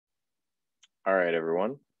All right,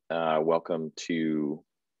 everyone. Welcome to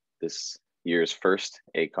this year's first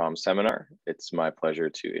ACOM seminar. It's my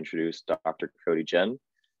pleasure to introduce Dr. Coty Jen,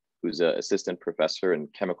 who's an assistant professor in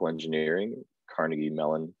chemical engineering at Carnegie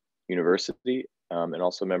Mellon University, and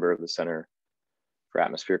also a member of the Center for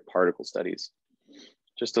Atmospheric Particle Studies.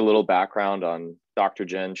 Just a little background on Dr.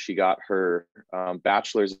 Jen. She got her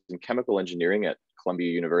bachelor's in chemical engineering at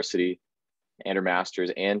Columbia University and her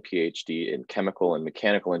master's and PhD in chemical and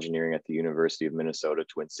mechanical engineering at the University of Minnesota,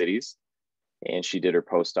 Twin Cities. And she did her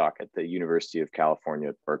postdoc at the University of California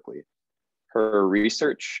at Berkeley. Her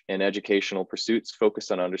research and educational pursuits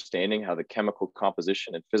focused on understanding how the chemical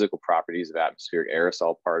composition and physical properties of atmospheric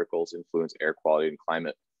aerosol particles influence air quality and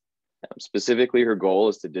climate. Specifically, her goal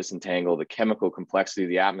is to disentangle the chemical complexity of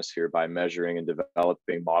the atmosphere by measuring and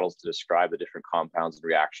developing models to describe the different compounds and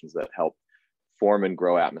reactions that help form and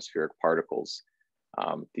grow atmospheric particles.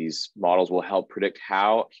 These models will help predict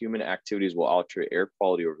how human activities will alter air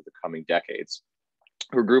quality over the coming decades.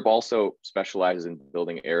 Her group also specializes in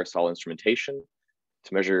building aerosol instrumentation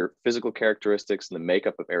to measure physical characteristics and the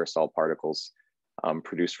makeup of aerosol particles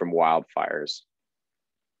produced from wildfires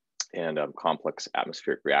and complex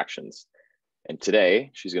atmospheric reactions. And today,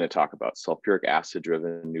 she's going to talk about sulfuric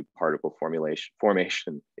acid-driven new particle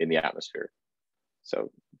formation in the atmosphere.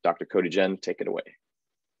 So Dr. Coty Jen, take it away.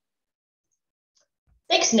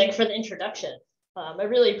 Thanks, Nick, for the introduction. I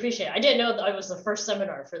really appreciate it. I didn't know that I was the first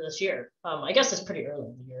seminar for this year. I guess it's pretty early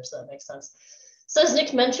in the year, so that makes sense. So as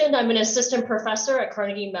Nick mentioned, I'm an assistant professor at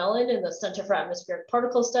Carnegie Mellon in the Center for Atmospheric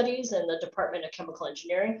Particle Studies in the Department of Chemical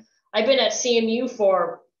Engineering. I've been at CMU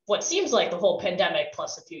for what seems like the whole pandemic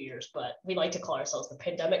plus a few years, but we like to call ourselves the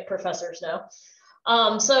pandemic professors now.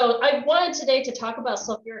 So I wanted today to talk about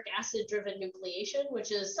sulfuric acid-driven nucleation,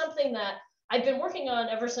 which is something that I've been working on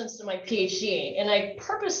ever since my PhD. And I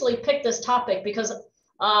purposely picked this topic because it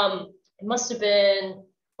must have been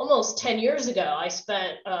almost 10 years ago. I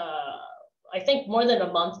spent, I think, more than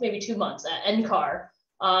a month, maybe 2 months at NCAR,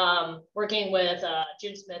 working with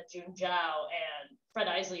Jim Smith, Jun Zhao, and Fred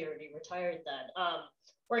Isley, already retired then.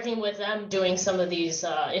 Working with them doing some of these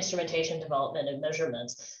instrumentation development and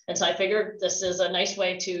measurements. And so I figured this is a nice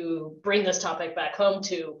way to bring this topic back home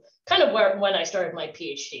to kind of when I started my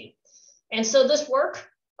PhD. And so this work,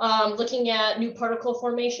 looking at new particle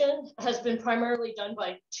formation, has been primarily done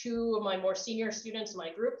by two of my more senior students in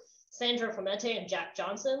my group, Sandra Fomente and Jack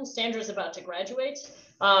Johnson. Sandra's about to graduate,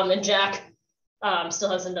 and Jack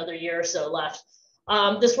still has another year or so left.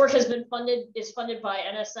 This work is funded by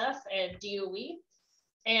NSF and DOE.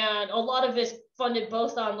 And a lot of it's funded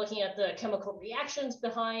both on looking at the chemical reactions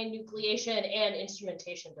behind nucleation and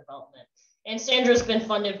instrumentation development. And Sandra's been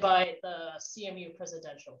funded by the CMU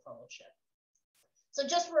Presidential Fellowship. So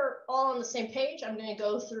just so we're all on the same page, I'm going to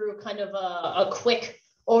go through kind of a quick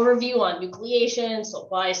overview on nucleation, so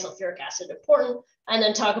why is sulfuric acid important, and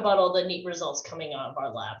then talk about all the neat results coming out of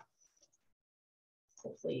our lab.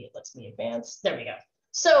 Hopefully it lets me advance. There we go.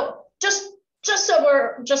 So just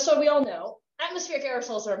so we all know, atmospheric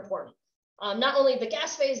aerosols are important, not only the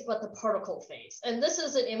gas phase, but the particle phase. And this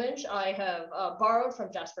is an image I have borrowed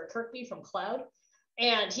from Jasper Kirkby from Cloud.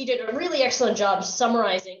 And he did a really excellent job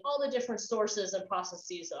summarizing all the different sources and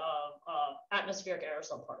processes of atmospheric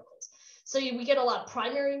aerosol particles. So we get a lot of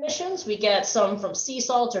primary emissions. We get some from sea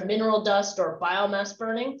salt or mineral dust or biomass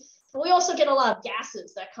burning. But we also get a lot of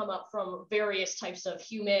gases that come up from various types of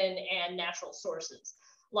human and natural sources.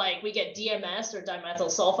 Like we get DMS or dimethyl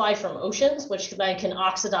sulfide from oceans, which then can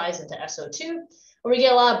oxidize into SO2. Or we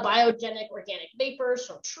get a lot of biogenic organic vapors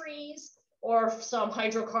from trees, or some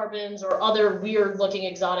hydrocarbons or other weird looking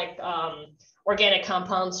exotic organic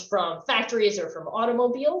compounds from factories or from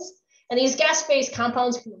automobiles. And these gas phase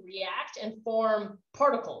compounds can react and form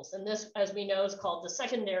particles. And this, as we know, is called the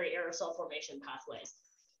secondary aerosol formation pathways.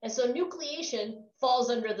 And so nucleation falls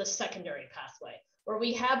under the secondary pathway, where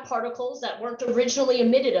we have particles that weren't originally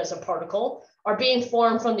emitted as a particle are being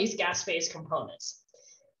formed from these gas phase components.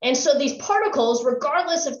 And so these particles,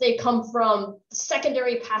 regardless if they come from the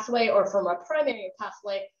secondary pathway or from a primary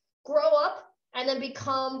pathway, grow up and then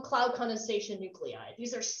become cloud condensation nuclei.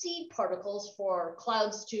 These are seed particles for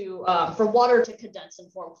clouds for water to condense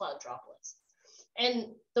and form cloud droplets. And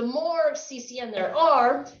the more CCM there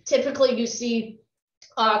are, typically you see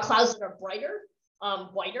clouds that are brighter,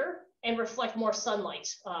 whiter, and reflect more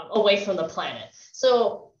sunlight away from the planet.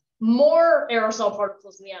 So more aerosol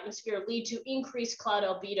particles in the atmosphere lead to increased cloud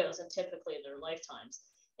albedos and typically their lifetimes.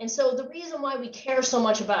 And so the reason why we care so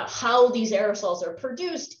much about how these aerosols are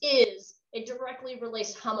produced is it directly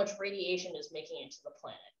relates to how much radiation is making it to the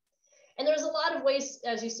planet. And there's a lot of ways,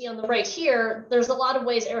 as you see on the right here, there's a lot of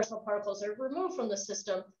ways aerosol particles are removed from the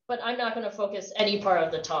system, but I'm not going to focus any part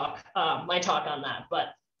of the talk, my talk on that. But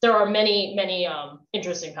there are many, many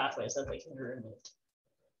interesting pathways that they can be removed.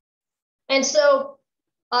 And so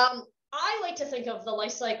I like to think of the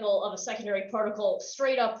life cycle of a secondary particle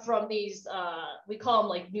straight up from these, we call them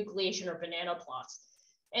like nucleation or banana plots.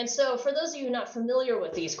 And so for those of you not familiar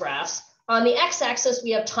with these graphs, on the x-axis,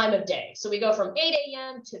 we have time of day. So we go from 8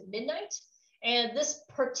 a.m. to midnight. And this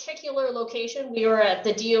particular location, we were at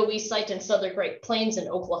the DOE site in Southern Great Plains in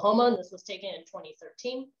Oklahoma, and this was taken in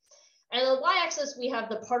 2013. And on the y-axis, we have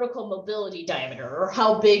the particle mobility diameter, or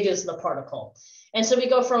how big is the particle. And so we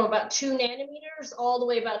go from about 2 nanometers all the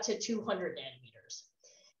way about to 200 nanometers.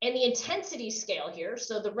 And the intensity scale here,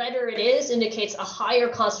 so the redder it is, indicates a higher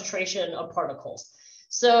concentration of particles.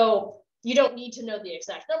 So you don't need to know the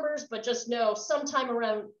exact numbers, but just know sometime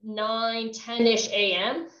around 9, 10-ish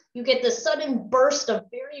a.m., you get this sudden burst of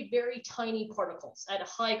very, very tiny particles at a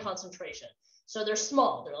high concentration. So they're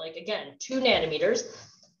small. They're like, again, 2 nanometers,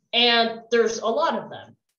 and there's a lot of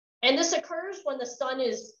them. And this occurs when the sun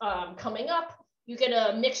is coming up. You get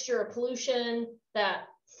a mixture of pollution that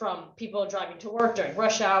from people driving to work during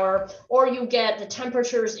rush hour, or you get the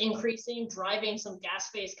temperatures increasing, driving some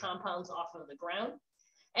gas phase compounds off of the ground.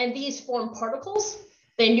 And these form particles.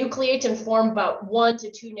 They nucleate and form about 1 to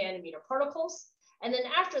 2 nanometer particles. And then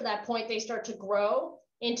after that point, they start to grow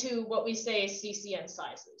into what we say CCN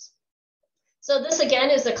sizes. So this again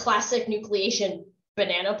is a classic nucleation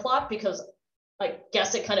banana plot, because I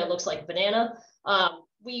guess it kind of looks like banana.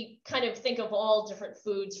 We kind of think of all different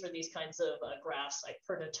foods for these kinds of graphs. I've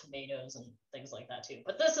heard of tomatoes and things like that too.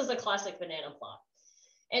 But this is a classic banana plot.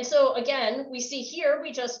 And so again, we see here,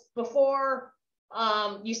 we just, before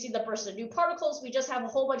you see the burst of new particles, we just have a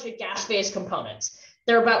whole bunch of gas phase components.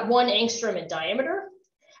 They're about 1 angstrom in diameter.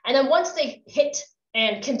 And then once they hit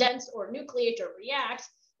and condense or nucleate or react,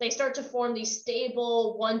 they start to form these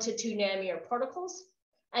stable 1 to 2 nanometer particles.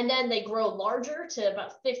 And then they grow larger to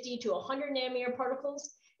about 50 to 100 nanometer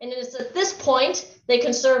particles. And it's at this point, they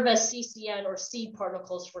can serve as CCN or seed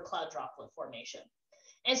particles for cloud droplet formation.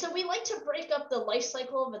 And so we like to break up the life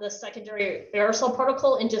cycle of the secondary aerosol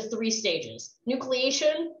particle into 3 stages: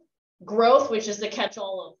 nucleation, growth, which is the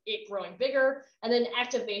catch-all of it growing bigger, and then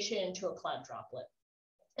activation into a cloud droplet.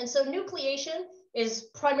 And so nucleation is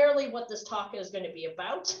primarily what this talk is going to be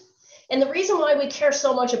about. And the reason why we care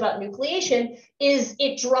so much about nucleation is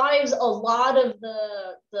it drives a lot of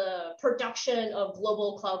the production of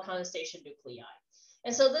global cloud condensation nuclei.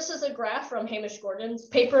 And so this is a graph from Hamish Gordon's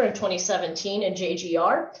paper in 2017 in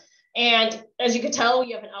JGR. And as you can tell,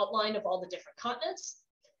 you have an outline of all the different continents.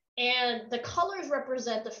 And the colors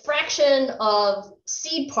represent the fraction of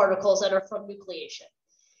seed particles that are from nucleation.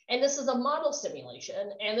 And this is a model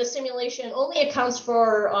simulation. And this simulation only accounts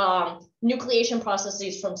for nucleation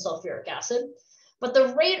processes from sulfuric acid. But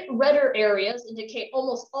the redder areas indicate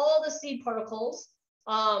almost all the seed particles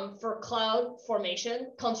for cloud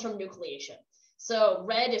formation comes from nucleation. So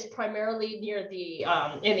red is primarily near the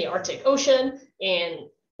in the Arctic Ocean, in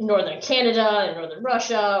northern Canada and northern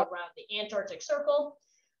Russia, around the Antarctic Circle.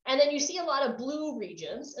 And then you see a lot of blue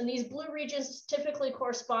regions, and these blue regions typically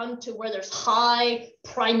correspond to where there's high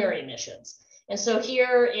primary emissions. And so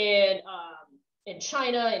here in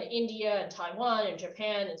China, in India, in Taiwan, in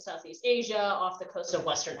Japan, in Southeast Asia, off the coast of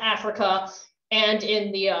Western Africa, and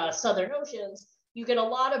in the Southern Oceans, you get a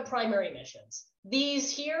lot of primary emissions. These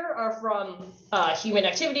here are from human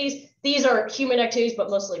activities. These are human activities, but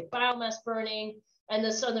mostly biomass burning. And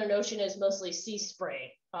the Southern Ocean is mostly sea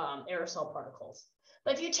spray aerosol particles.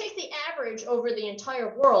 But if you take the average over the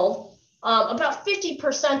entire world, about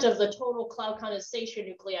 50% of the total cloud condensation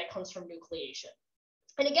nuclei comes from nucleation.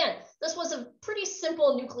 And again, this was a pretty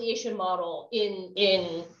simple nucleation model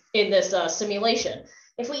in this simulation.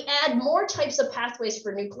 If we add more types of pathways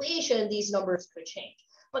for nucleation, these numbers could change.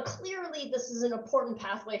 But clearly, this is an important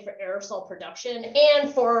pathway for aerosol production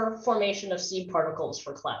and for formation of seed particles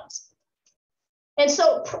for clouds. And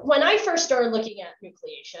so when I first started looking at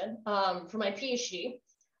nucleation for my PhD,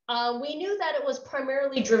 we knew that it was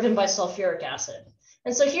primarily driven by sulfuric acid.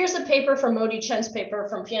 And so here's a paper from Coty Jen's paper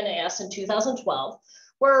from PNAS in 2012,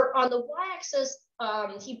 where on the y-axis,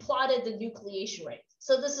 he plotted the nucleation rate.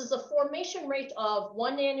 So this is the formation rate of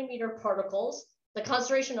 1 nanometer particles, the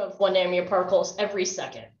concentration of 1 nanometer particles every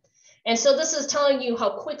second. And so this is telling you how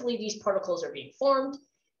quickly these particles are being formed.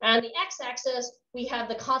 And the x-axis, we have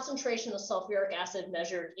the concentration of sulfuric acid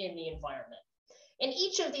measured in the environment. And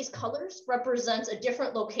each of these colors represents a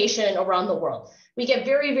different location around the world. We get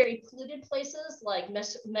very, very polluted places like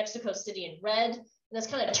Mexico City in red. And this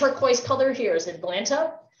kind of turquoise color here is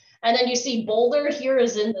Atlanta. And then you see Boulder here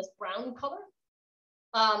is in this brown color.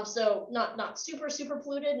 So not super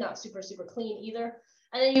polluted, not super clean either.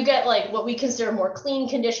 And then you get like what we consider more clean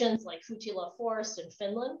conditions like Huhtila Forest in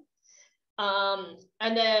Finland.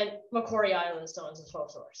 And then Macquarie Island, so on and so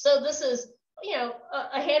forth. So this is, you know,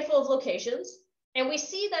 a handful of locations. And we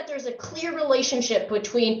see that there's a clear relationship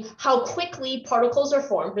between how quickly particles are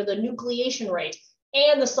formed, or the nucleation rate,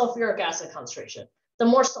 and the sulfuric acid concentration. The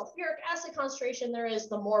more sulfuric acid concentration there is,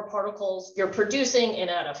 the more particles you're producing and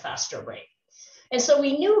at a faster rate. And so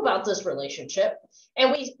we knew about this relationship,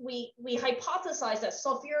 and we hypothesized that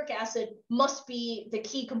sulfuric acid must be the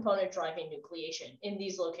key component driving nucleation in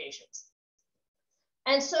these locations.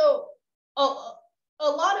 And so a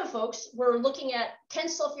lot of folks were looking at, can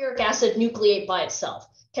sulfuric acid nucleate by itself?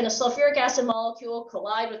 Can a sulfuric acid molecule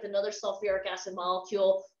collide with another sulfuric acid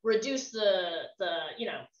molecule, reduce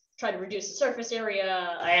try to reduce the surface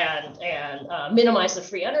area and minimize the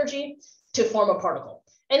free energy to form a particle?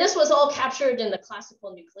 And this was all captured in the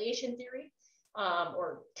classical nucleation theory,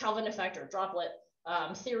 or Kelvin effect or droplet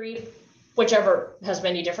theory, whichever has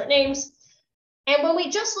many different names. And when we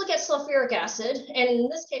just look at sulfuric acid, and in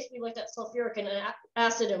this case, we looked at sulfuric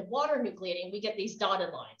acid and water nucleating, we get these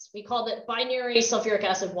dotted lines. We called it binary sulfuric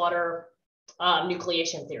acid water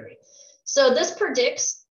nucleation theory. So this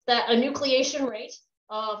predicts that a nucleation rate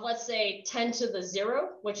of, let's say, 10 to the 0,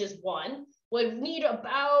 which is 1, would need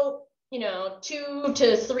about 2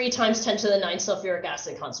 to 3 times 10 to the 9 sulfuric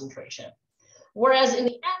acid concentration. Whereas in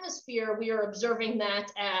the atmosphere, we are observing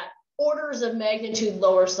that at orders of magnitude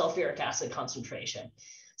lower sulfuric acid concentration.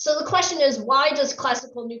 So the question is, why does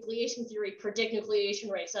classical nucleation theory predict nucleation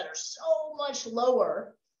rates that are so much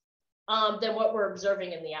lower than what we're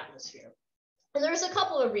observing in the atmosphere? And there's a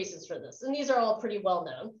couple of reasons for this, and these are all pretty well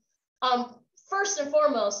known. First and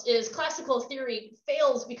foremost is classical theory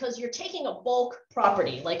fails because you're taking a bulk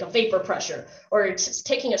property like a vapor pressure, or you're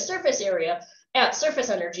taking a surface area at surface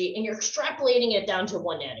energy, and you're extrapolating it down to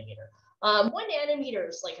 1 nanometer. 1 nanometer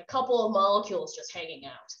is like a couple of molecules just hanging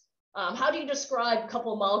out. How do you describe a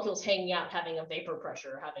couple of molecules hanging out having a vapor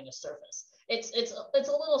pressure or having a surface? It's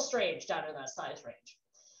a little strange down in that size range.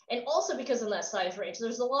 And also because in that size range,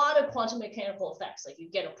 there's a lot of quantum mechanical effects. Like you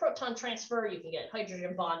get a proton transfer, you can get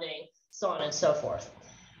hydrogen bonding, so on and so forth.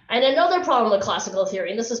 And another problem with classical theory,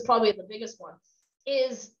 and this is probably the biggest one,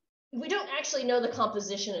 is we don't actually know the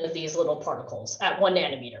composition of these little particles at 1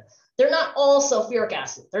 nanometer. They're not all sulfuric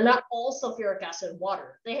acid. They're not all sulfuric acid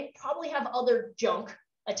water. They probably have other junk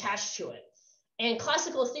attached to it. And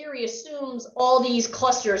classical theory assumes all these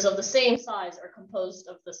clusters of the same size are composed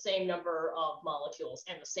of the same number of molecules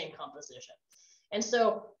and the same composition. And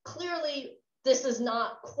so clearly, this is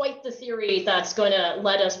not quite the theory that's going to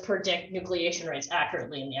let us predict nucleation rates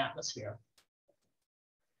accurately in the atmosphere.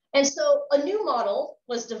 And so a new model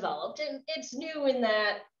was developed, and it's new in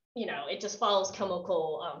that, it just follows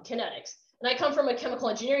chemical kinetics. And I come from a chemical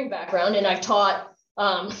engineering background, and I've taught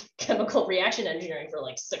chemical reaction engineering for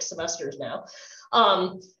like 6 semesters now.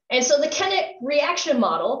 And so the kinetic reaction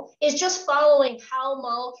model is just following how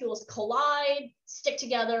molecules collide, stick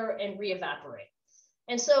together, and re-evaporate.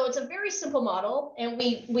 And so it's a very simple model, and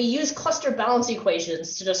we use cluster balance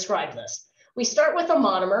equations to describe this. We start with a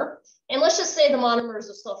monomer, and let's just say the monomer is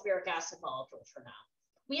a sulfuric acid molecule for now.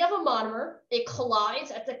 We have a monomer, it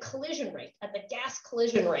collides at the collision rate, at the gas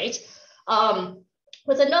collision rate,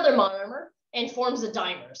 with another monomer and forms a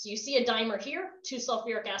dimer. So you see a dimer here, 2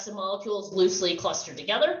 sulfuric acid molecules loosely clustered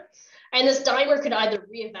together. And this dimer could either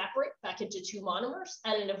re-evaporate back into 2 monomers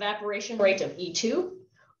at an evaporation rate of E2,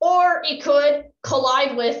 or it could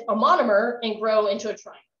collide with a monomer and grow into a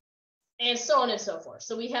trimer, and so on and so forth.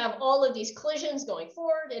 So we have all of these collisions going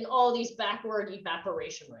forward and all these backward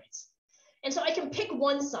evaporation rates. And so I can pick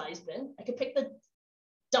one size bin. I can pick the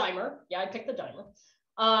dimer. Yeah, I picked the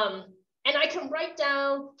dimer. And I can write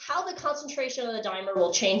down how the concentration of the dimer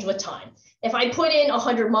will change with time. If I put in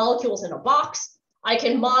 100 molecules in a box, I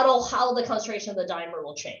can model how the concentration of the dimer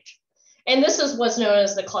will change. And this is what's known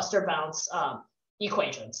as the cluster bounce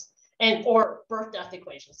equations, or birth-death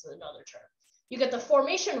equations is another term. You get the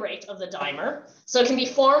formation rate of the dimer. So it can be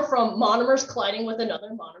formed from monomers colliding with another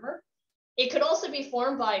monomer. It could also be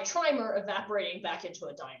formed by a trimer evaporating back into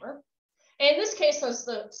a dimer. And in this case, since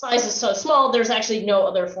the size is so small, there's actually no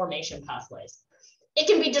other formation pathways. It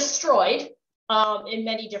can be destroyed in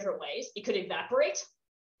many different ways. It could evaporate.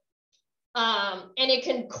 And it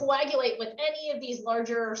can coagulate with any of these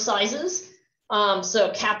larger sizes.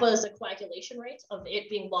 So kappa is a coagulation rate of it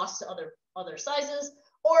being lost to other sizes,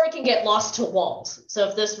 or it can get lost to walls. So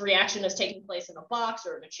if this reaction is taking place in a box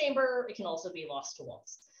or in a chamber, it can also be lost to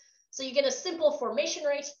walls. So you get a simple formation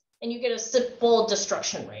rate and you get a simple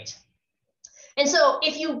destruction rate. And so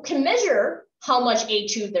if you can measure how much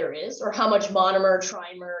A2 there is, or how much monomer,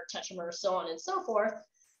 trimer, tetramer, so on and so forth,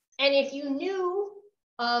 and if you knew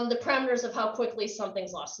the parameters of how quickly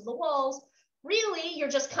something's lost to the walls, really you're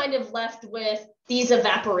just kind of left with these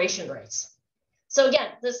evaporation rates. So again,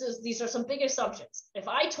 these are some big assumptions. If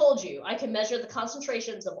I told you I can measure the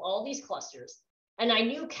concentrations of all these clusters, and I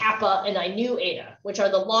knew kappa and I knew eta, which are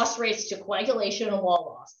the loss rates to coagulation and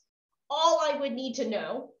wall loss, all I would need to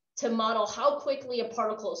know to model how quickly a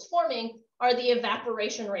particle is forming are the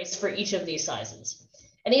evaporation rates for each of these sizes.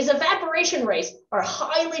 And these evaporation rates are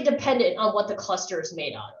highly dependent on what the cluster is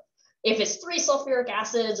made out of. If it's 3 sulfuric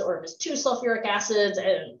acids, or if it's 2 sulfuric acids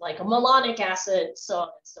and like a malonic acid, so on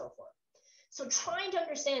and so forth. So trying to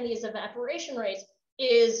understand these evaporation rates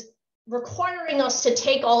is requiring us to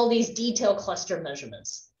take all these detailed cluster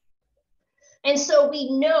measurements. And so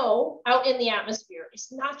we know out in the atmosphere,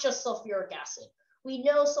 it's not just sulfuric acid. We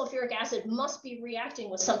know sulfuric acid must be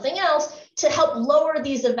reacting with something else to help lower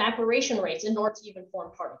these evaporation rates in order to even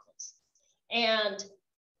form particles. And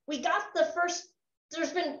we got the first,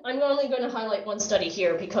 I'm only going to highlight one study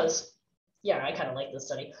here because, yeah, I kind of like this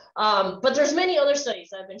study. But there's many other studies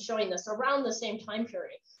that have been showing this around the same time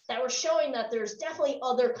period that were showing that there's definitely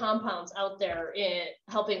other compounds out there in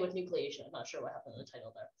helping with nucleation. I'm not sure what happened to the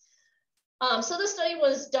title there. So this study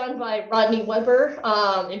was done by Rodney Weber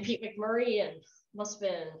and Pete McMurray, and must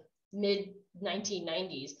have been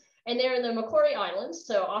mid-1990s. And they're in the Macquarie Islands,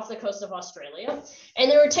 so off the coast of Australia.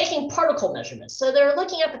 And they were taking particle measurements. So they're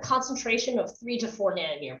looking at the concentration of 3 to 4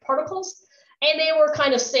 nanometer particles. And they were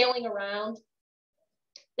kind of sailing around.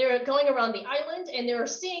 They were going around the island, and they were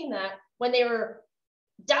seeing that when they were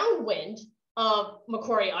downwind of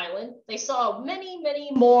Macquarie Island, they saw many,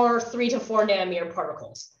 many more 3 to 4 nanometer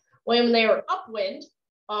particles. When they were upwind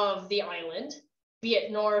of the island, be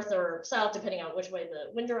it north or south, depending on which way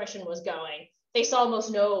the wind direction was going, they saw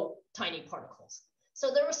almost no tiny particles.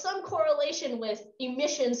 So there was some correlation with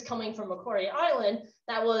emissions coming from Macquarie Island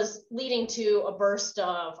that was leading to a burst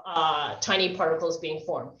of tiny particles being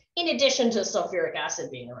formed, in addition to sulfuric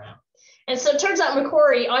acid being around. And so it turns out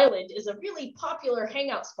Macquarie Island is a really popular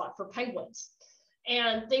hangout spot for penguins.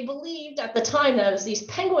 And they believed at the time that it was these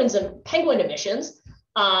penguin emissions,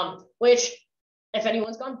 which, if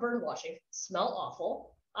anyone's gone bird watching, smell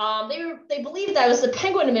awful. They believed that it was the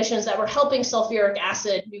penguin emissions that were helping sulfuric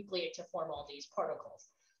acid nucleate to form all these particles.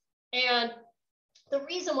 And the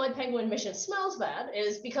reason why penguin emission smells bad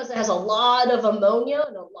is because it has a lot of ammonia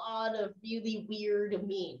and a lot of really weird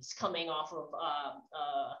amines coming off of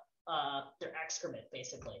their excrement,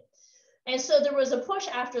 basically. And so there was a push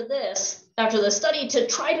after the study, to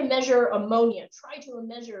try to measure ammonia, try to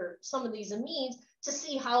measure some of these amines to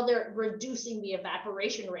see how they're reducing the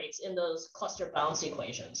evaporation rates in those cluster balance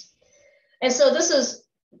equations. And so this is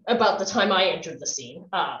about the time I entered the scene,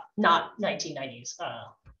 not 1990s,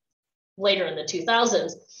 later in the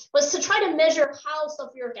 2000s, was to try to measure how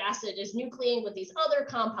sulfuric acid is nucleating with these other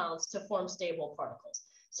compounds to form stable particles.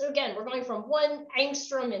 So again, we're going from 1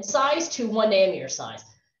 angstrom in size to 1 nanometer size.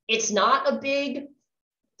 It's not a big,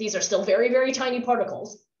 these are still very, very tiny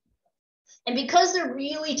particles. And because they're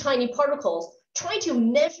really tiny particles, trying to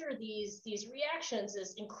measure these reactions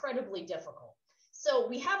is incredibly difficult. So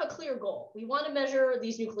we have a clear goal. We want to measure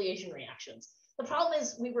these nucleation reactions. The problem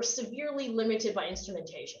is we were severely limited by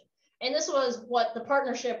instrumentation. And this was what the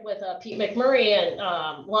partnership with Pete McMurray and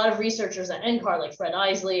a lot of researchers at NCAR, like Fred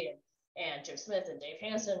Isley and Jim Smith and Dave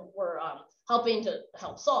Hansen, were helping to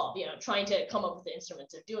help solve, trying to come up with the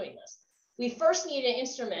instruments of doing this. We first need an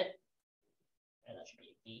instrument, and that should be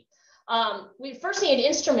a B. We first need an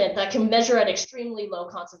instrument that can measure at extremely low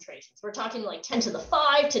concentrations. We're talking like 10 to the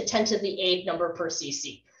 5 to 10 to the 8 number per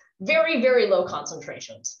cc. Very, very low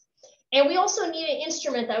concentrations. And we also need an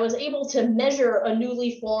instrument that was able to measure a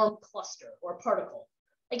newly formed cluster or particle.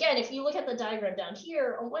 Again, if you look at the diagram down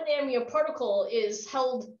here, a 1 nanometer particle is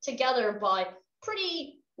held together by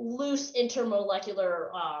pretty loose intermolecular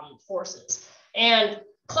forces. And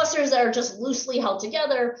clusters that are just loosely held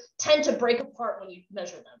together tend to break apart when you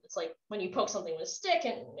measure them. It's like when you poke something with a stick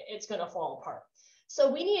and it's going to fall apart.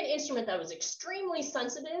 So we need an instrument that was extremely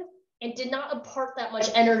sensitive and did not impart that much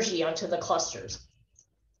energy onto the clusters.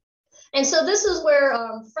 And so this is where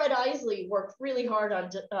Fred Isley worked really hard on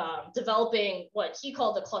developing what he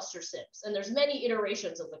called the cluster sims. And there's many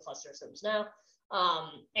iterations of the cluster sims now.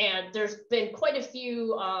 And there's been quite a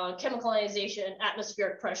few chemical ionization,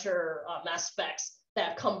 atmospheric pressure, mass specs that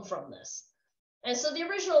have come from this. And so the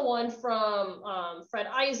original one from Fred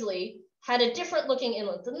Isley had a different looking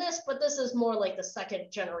inlet than this, but this is more like the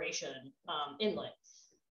second generation inlet.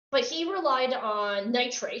 But he relied on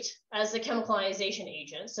nitrate as the chemical ionization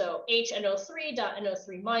agent. So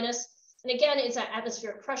HNO3.NO3 minus. And again, it's at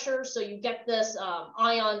atmospheric pressure. So you get this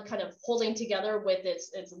ion kind of holding together with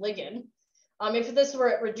its ligand. If this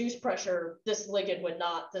were at reduced pressure, this ligand would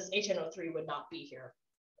not, this HNO3 would not be here.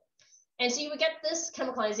 And so you would get this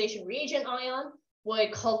chemical ionization reagent ion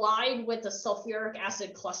would collide with the sulfuric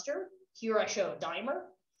acid cluster. Here I show a dimer,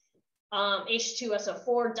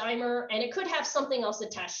 H2SO4 dimer, and it could have something else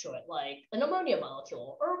attached to it, like an ammonia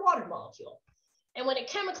molecule or a water molecule. And when it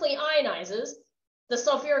chemically ionizes, the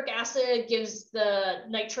sulfuric acid gives the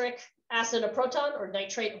nitric acid a proton, or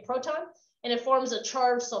nitrate a proton, and it forms a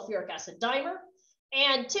charged sulfuric acid dimer.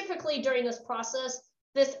 And typically during this process,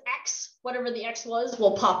 this X, whatever the X was,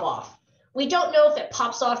 will pop off. We don't know if it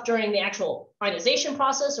pops off during the actual ionization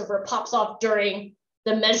process or if it pops off during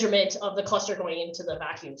the measurement of the cluster going into the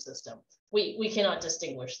vacuum system. We cannot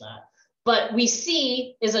distinguish that. But we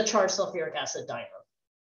see is a charged sulfuric acid dimer.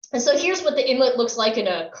 And so here's what the inlet looks like in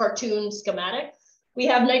a cartoon schematic. We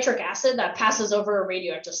have nitric acid that passes over a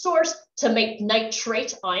radioactive source to make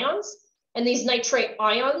nitrate ions. And these nitrate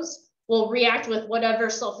ions will react with whatever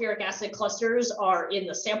sulfuric acid clusters are in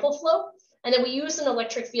the sample flow. And then we use an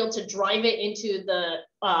electric field to drive it into the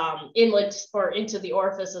inlet or into the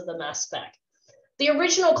orifice of the mass spec. The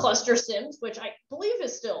original cluster SIMS, which I believe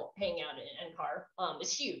is still hanging out in NCAR,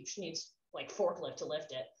 is huge, needs like forklift to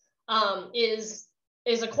lift it, is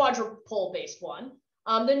a quadrupole-based one.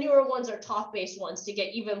 The newer ones are top-based ones to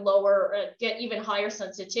get even lower, get even higher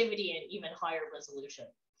sensitivity and even higher resolution.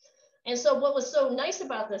 And so what was so nice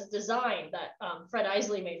about this design that Fred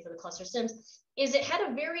Isley made for the cluster SIMS is it had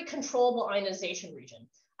a very controllable ionization region.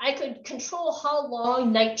 I could control how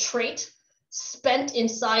long nitrate spent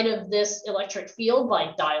inside of this electric field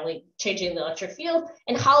by changing the electric field,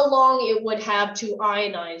 and how long it would have to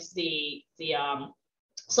ionize the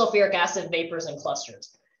sulfuric acid vapors and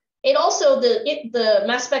clusters. It also, the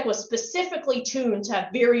mass spec was specifically tuned to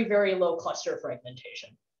have very, very low cluster fragmentation.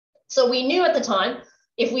 So we knew at the time,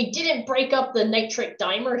 if we didn't break up the nitrate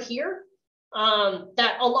dimer here,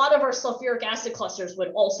 that a lot of our sulfuric acid clusters would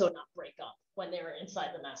also not break up when they were inside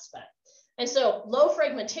the mass spec. And so low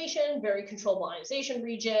fragmentation, very controllable ionization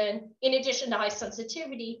region, in addition to high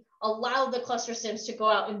sensitivity, allow the cluster SIMS to go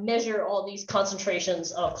out and measure all these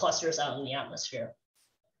concentrations of clusters out in the atmosphere.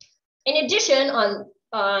 In addition,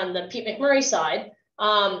 on the Pete McMurray side,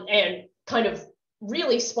 and kind of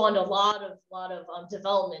really spawned a lot of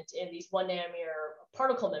development in these 1 nanometer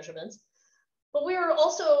particle measurements. But we were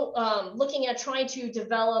also looking at trying to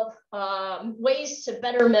develop ways to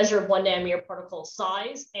better measure 1 nanometer particle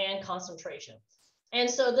size and concentration. And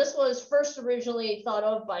so this was first originally thought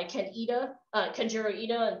of by Kenjiro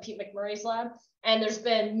Ida and Pete McMurray's lab. And there's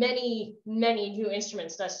been many, many new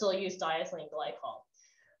instruments that still use diethylene glycol.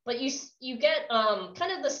 But you get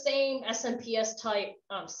kind of the same SMPS type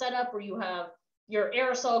setup where you have your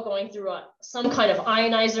aerosol going through some kind of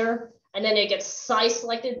ionizer, and then it gets size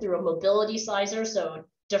selected through a mobility sizer, so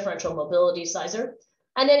differential mobility sizer.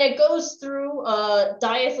 And then it goes through a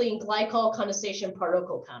diethylene glycol condensation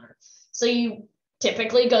particle counter. So you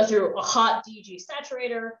typically go through a hot DEG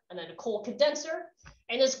saturator and then a cold condenser,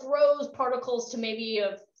 and this grows particles to maybe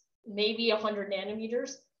 100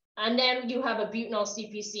 nanometers. And then you have a butanol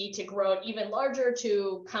CPC to grow it even larger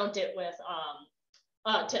to count it with,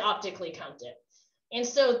 to optically count it. And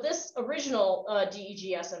so this original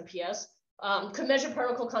DEG SMPS could measure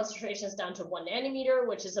particle concentrations down to 1 nanometer,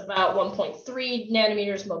 which is about 1.3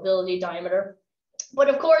 nanometers mobility diameter. But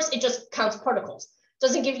of course, it just counts particles.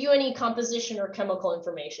 Doesn't give you any composition or chemical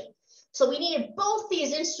information. So we needed both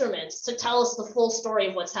these instruments to tell us the full story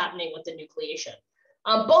of what's happening with the nucleation.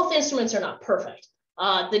 Both instruments are not perfect.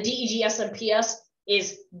 The DEG SMPS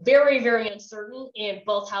is very, very uncertain in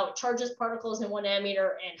both how it charges particles in 1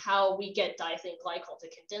 nanometer and how we get diethylene glycol to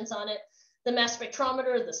condense on it. The mass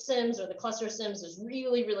spectrometer, the SIMS or the cluster SIMS, is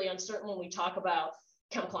really, really uncertain when we talk about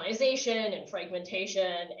chemical ionization and fragmentation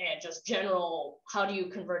and just general, how do you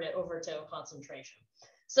convert it over to a concentration?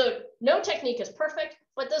 So no technique is perfect,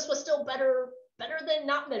 but this was still better than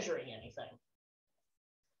not measuring anything.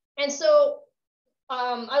 And so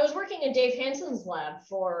I was working in Dave Hansen's lab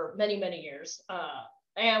for many, many years.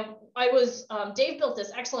 And Dave built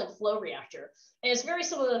this excellent flow reactor. And it's very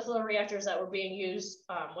similar to the flow reactors that were being used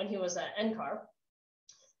when he was at NCAR.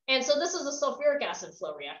 And so this is a sulfuric acid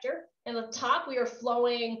flow reactor. And at the top, we are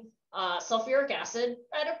flowing sulfuric acid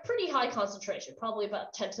at a pretty high concentration, probably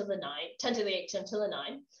about 10 to the 8, 10 to the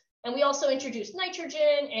 9. And we also introduced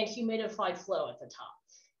nitrogen and humidified flow at the top.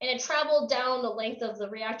 And it traveled down the length of the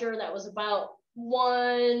reactor that was about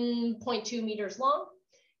 1.2 meters long.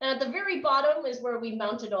 And at the very bottom is where we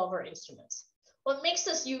mounted all of our instruments. What makes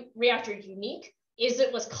this reactor unique is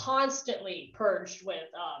it was constantly purged with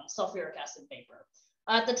sulfuric acid vapor.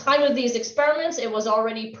 At the time of these experiments, it was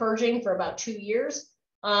already purging for about 2 years.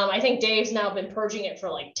 I think Dave's now been purging it for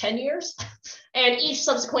like 10 years. And each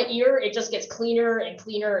subsequent year, it just gets cleaner and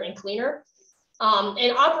cleaner and cleaner.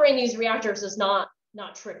 And operating these reactors is not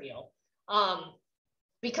trivial.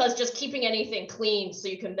 Because just keeping anything clean so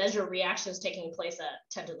you can measure reactions taking place at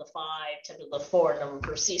 10 to the 5, 10 to the 4 number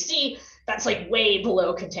per cc, that's like way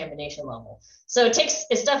below contamination level. So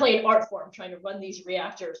it's definitely an art form trying to run these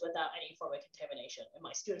reactors without any form of contamination. And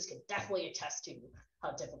my students can definitely attest to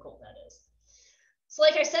how difficult that is. So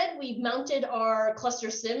like I said, we mounted our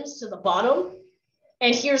cluster sims to the bottom.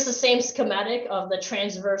 And here's the same schematic of the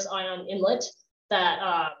transverse ion inlet that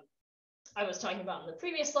I was talking about in the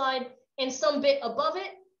previous slide. And some bit above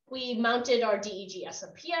it, we mounted our DEG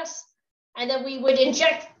SMPS, and then we would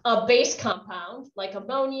inject a base compound like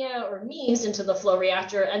ammonia or amines into the flow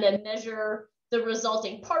reactor and then measure the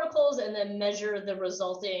resulting particles and then measure the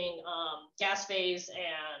resulting gas phase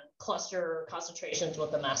and cluster concentrations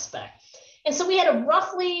with the mass spec. And so we had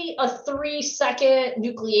roughly a 3-second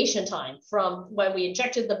nucleation time from when we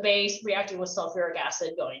injected the base reacting with sulfuric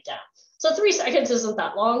acid going down. So 3 seconds isn't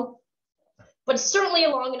that long, but it's certainly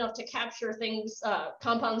long enough to capture things,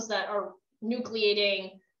 compounds that are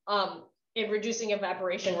nucleating and reducing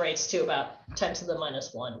evaporation rates to about 10 to the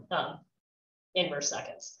minus 1 inverse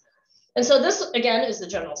seconds. And so this, again, is the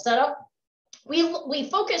general setup. We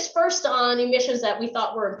focused first on emissions that we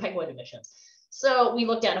thought were penguin emissions. So we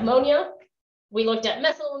looked at ammonia, we looked at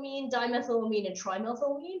methylamine, dimethylamine, and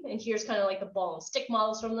trimethylamine. And here's kind of like the ball and stick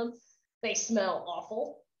models from them. They smell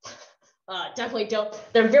awful. Definitely don't.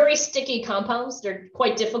 They're very sticky compounds. They're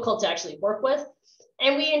quite difficult to actually work with.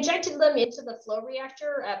 And we injected them into the flow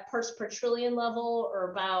reactor at parts per trillion level,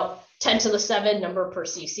 or about 10 to the 7 number per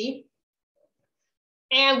cc.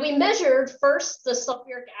 And we measured first the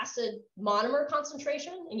sulfuric acid monomer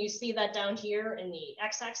concentration, and you see that down here in the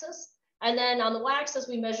x-axis. And then on the y-axis,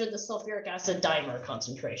 we measured the sulfuric acid dimer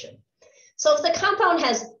concentration. So if the compound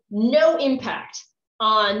has no impact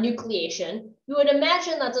on nucleation, you would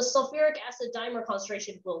imagine that the sulfuric acid dimer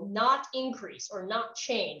concentration will not increase or not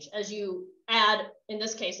change as you add, in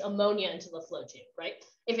this case, ammonia into the flow tube, right?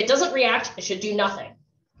 If it doesn't react, it should do nothing.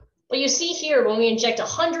 But you see here, when we inject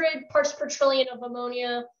 100 parts per trillion of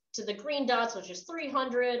ammonia to the green dots, which is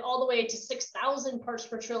 300, all the way to 6,000 parts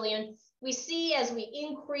per trillion, we see as we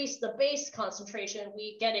increase the base concentration,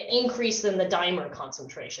 we get an increase in the dimer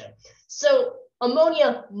concentration. So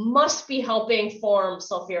ammonia must be helping form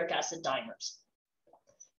sulfuric acid dimers.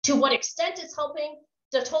 To what extent it's helping,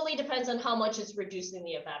 that totally depends on how much it's reducing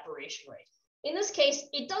the evaporation rate. In this case,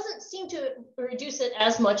 it doesn't seem to reduce it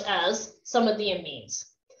as much as some of the amines.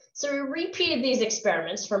 So we repeated these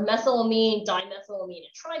experiments for methylamine, dimethylamine,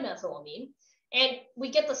 and trimethylamine, and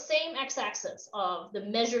we get the same x-axis of the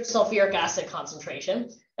measured sulfuric acid concentration,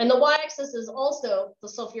 and the y-axis is also the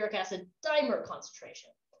sulfuric acid dimer concentration.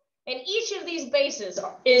 And each of these bases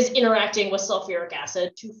is interacting with sulfuric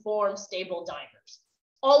acid to form stable dimers.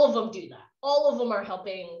 All of them do that. All of them are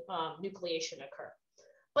helping nucleation occur.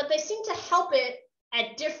 But they seem to help it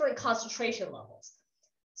at different concentration levels.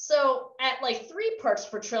 So at like 3 parts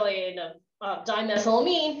per trillion of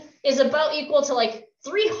dimethylamine is about equal to like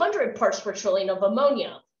 300 parts per trillion of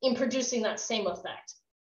ammonia in producing that same effect.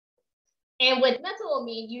 And with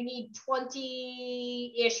methylamine, you need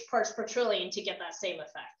 20-ish parts per trillion to get that same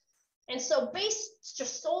effect. And so based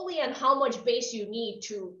just solely on how much base you need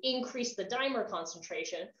to increase the dimer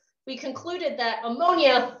concentration, we concluded that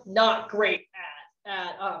ammonia, not great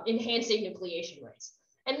at enhancing nucleation rates.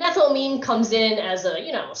 And methylamine comes in as a,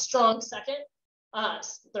 strong second,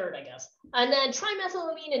 third, I guess. And then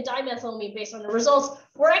trimethylamine and dimethylamine, based on the results,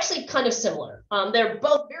 were actually kind of similar. They're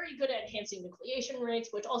both very good at enhancing nucleation rates,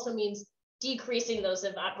 which also means decreasing those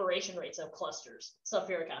evaporation rates of clusters,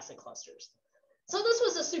 sulfuric acid clusters. So this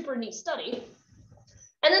was a super neat study.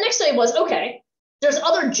 And the next study was, okay, there's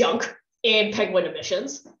other junk in penguin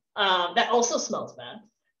emissions that also smells bad.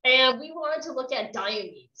 And we wanted to look at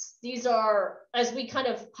diamines. These are, as we kind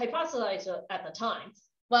of hypothesized at the time,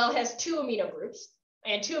 well, it has 2 amino groups.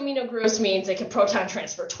 And 2 amino groups means it can proton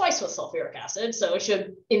transfer twice with sulfuric acid. So it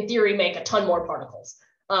should, in theory, make a ton more particles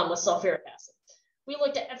with sulfuric acid. We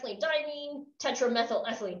looked at ethylene diamine, tetramethyl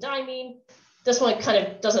ethylene diamine. This one kind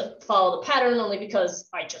of doesn't follow the pattern only because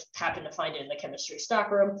I just happened to find it in the chemistry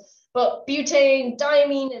stockroom. But butane,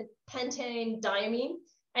 diamine, and pentane diamine.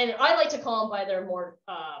 And I like to call them by their more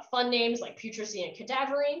fun names like putrescine and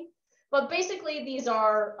cadaverine. But basically, these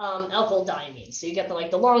are alkyl diamines. So you get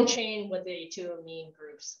the long chain with the two amine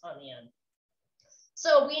groups on the end.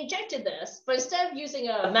 So we injected this, but instead of using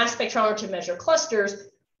a mass spectrometer to measure clusters,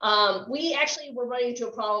 we actually were running into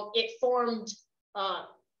a problem. It formed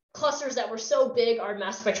clusters that were so big, our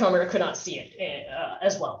mass spectrometer could not see it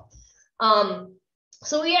as well.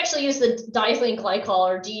 So we actually used the diethylene glycol,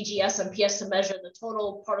 or DEG-SMPS, to measure the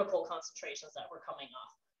total particle concentrations that were coming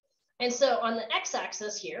off. And so on the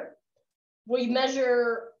x-axis here, we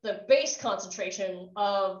measure the base concentration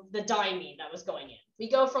of the diamine that was going in. We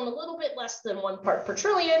go from a little bit less than 1 part per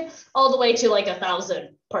trillion all the way to like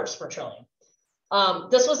 1,000 parts per trillion.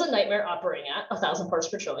 This was a nightmare operating at 1,000 parts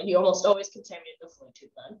per trillion. You almost always contaminate the fluid tube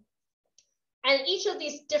then. And each of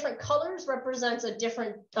these different colors represents a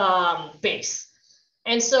different base.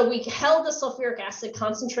 And so we held the sulfuric acid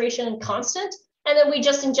concentration constant, and then we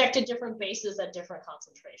just injected different bases at different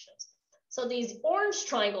concentrations. So these orange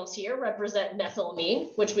triangles here represent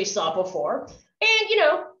methylamine, which we saw before. And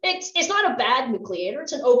it's not a bad nucleator,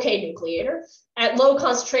 it's an okay nucleator. At low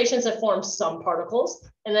concentrations, it forms some particles,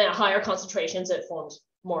 and then at higher concentrations, it forms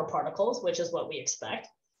more particles, which is what we expect.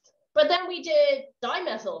 But then we did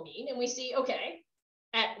dimethylamine, and we see, okay,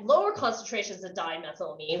 at lower concentrations of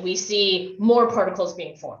dimethylamine, we see more particles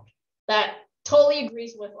being formed. That totally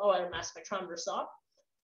agrees with what our mass spectrometer saw.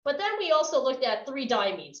 But then we also looked at 3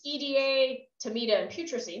 diamines, EDA, timida, and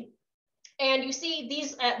putrescine. And you see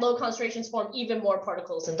these at low concentrations form even more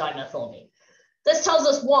particles than dimethylamine. This tells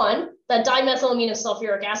us, 1, that dimethylamine and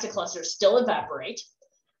sulfuric acid clusters still evaporate.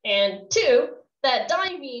 And 2, that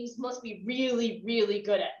diamines must be really, really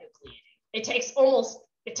good at nucleating. It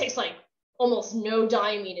takes like almost no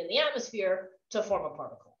diamine in the atmosphere to form a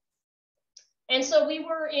particle. And so we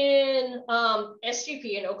were in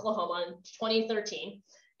SGP in Oklahoma in 2013.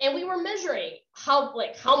 And we were measuring how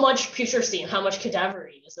much putrescine, how much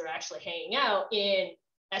cadaverine is there actually hanging out in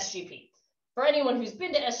SGP. For anyone who's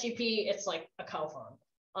been to SGP, it's like a cow farm.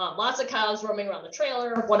 Lots of cows roaming around the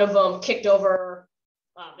trailer. One of them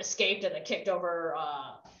escaped and then kicked over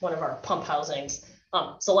one of our pump housings.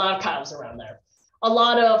 So a lot of cows around there. A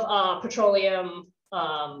lot of petroleum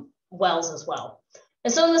wells as well.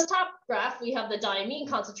 And so in this top graph, we have the diamine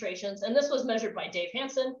concentrations, and this was measured by Dave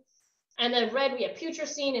Hansen. And then red, we have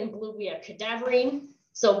putrescine, and blue, we have cadaverine.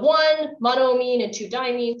 So 1 monoamine and 2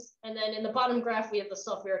 diamines. And then in the bottom graph, we have the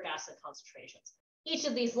sulfuric acid concentrations. Each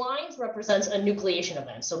of these lines represents a nucleation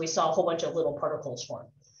event. So we saw a whole bunch of little particles form.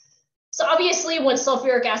 So obviously, when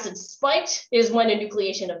sulfuric acid spiked is when a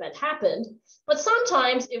nucleation event happened. But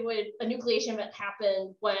sometimes a nucleation event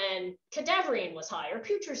happened when cadaverine was high, or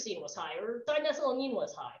putrescine was high, or dimethylamine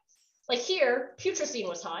was high. Like here, putrescine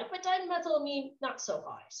was high, but dimethylamine not so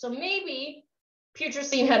high. So maybe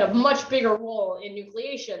putrescine had a much bigger role in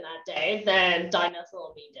nucleation that day than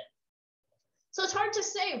dimethylamine did. So it's hard to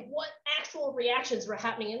say what actual reactions were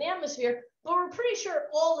happening in the atmosphere, but we're pretty sure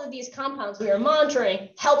all of these compounds we are monitoring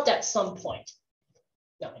helped at some point.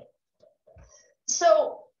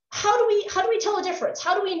 So how do we tell a difference?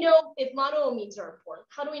 How do we know if monoamines are important?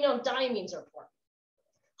 How do we know if diamines are important?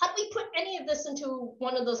 How do we put any of this into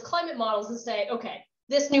one of those climate models and say, okay,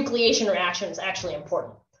 this nucleation reaction is actually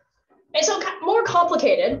important? And so more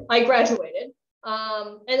complicated, I graduated,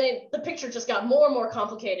 and then the picture just got more and more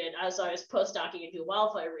complicated as I was postdocing and doing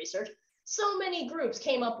wildfire research. So many groups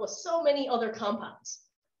came up with so many other compounds.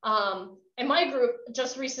 And my group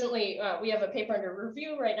just recently, we have a paper under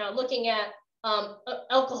review right now looking at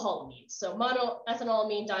alcoholamines, so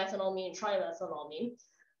monoethanolamine, diethanolamine, triethanolamine.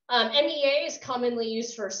 MEA is commonly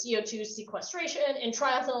used for CO2 sequestration, and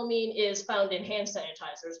triethanolamine is found in hand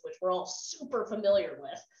sanitizers, which we're all super familiar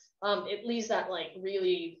with. It leaves that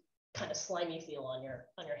really kind of slimy feel on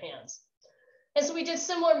your hands. And so we did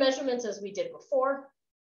similar measurements as we did before,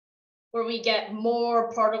 where we get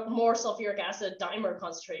more sulfuric acid dimer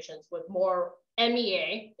concentrations with more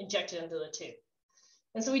MEA injected into the tube.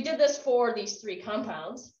 And so we did this for these 3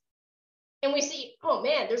 compounds, and we see, oh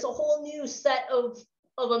man, there's a whole new set of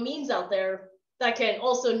amines out there that can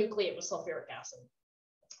also nucleate with sulfuric acid.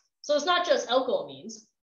 So it's not just alkylamines,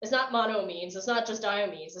 it's not monoamines, it's not just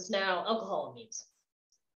diamines, it's now alcoholamines.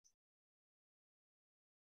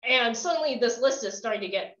 And suddenly this list is starting to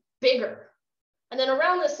get bigger. And then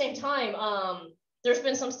around the same time, there's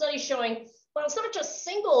been some studies showing, well, it's not just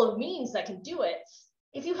single amines that can do it.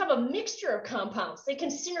 If you have a mixture of compounds, they can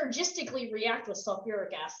synergistically react with sulfuric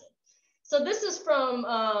acid. So this is from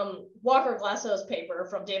Walker Glassow's paper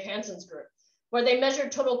from Dave Hansen's group, where they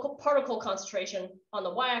measured total particle concentration on the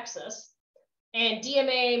y-axis and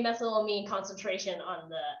DMA methylamine concentration on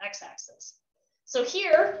the x-axis. So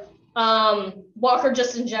here, Walker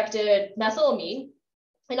just injected methylamine,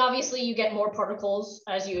 And obviously you get more particles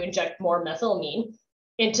as you inject more methylamine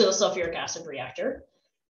into the sulfuric acid reactor.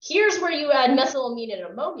 Here's where you add methylamine and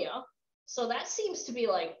ammonia. So that seems to be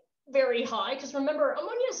like very high, because remember,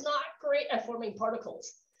 ammonia is not great at forming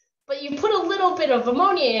particles, but you put a little bit of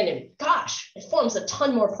ammonia in and gosh, it forms a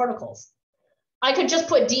ton more particles. I could just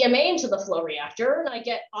put DMA into the flow reactor and I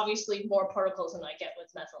get obviously more particles than I get with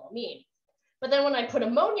methylamine. But then when I put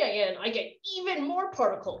ammonia in, I get even more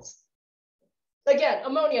particles. Again,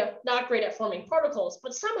 ammonia, not great at forming particles,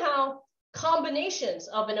 but somehow combinations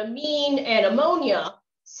of an amine and ammonia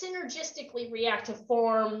synergistically react with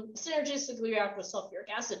sulfuric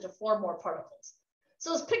acid to form more particles.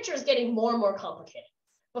 So this picture is getting more and more complicated.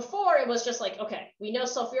 Before it was just like, okay, we know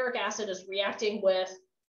sulfuric acid is reacting with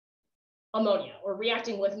ammonia or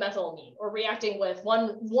reacting with methylamine or reacting with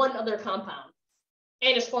one other compound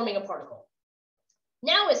and it's forming a particle.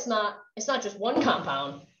 Now it's not just one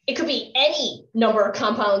compound. It could be any number of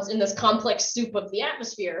compounds in this complex soup of the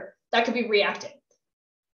atmosphere that could be reacting.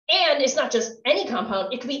 And it's not just any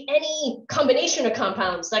compound, it could be any combination of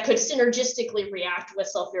compounds that could synergistically react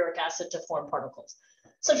with sulfuric acid to form particles.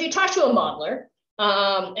 So if you talk to a modeler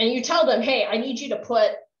and you tell them, hey, I need you to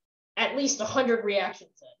put at least 100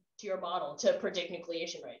 reactions into your model to predict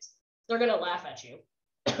nucleation rates, they're going to laugh at you.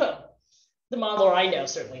 The modeler I know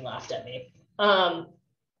certainly laughed at me.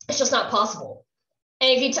 It's just not possible. And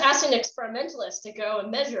if you ask an experimentalist to go and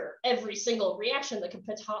measure every single reaction that could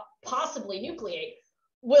possibly nucleate,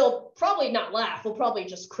 we'll probably not laugh. We'll probably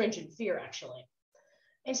just cringe in fear, actually.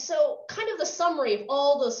 And so kind of the summary of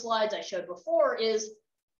all the slides I showed before is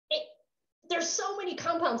there's so many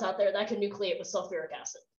compounds out there that can nucleate with sulfuric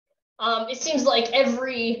acid. It seems like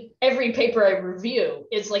every paper I review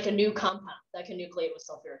is like a new compound that can nucleate with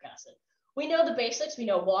sulfuric acid. We know the basics. We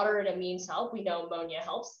know water and amines help. We know ammonia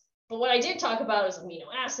helps. But what I did talk about is amino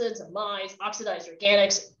acids, amides, oxidized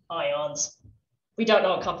organics, ions. We don't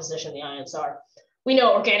know what composition the ions are. We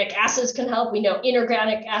know organic acids can help. We know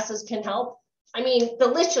inorganic acids can help. I mean, the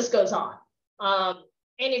list just goes on.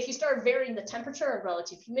 And if you start varying the temperature and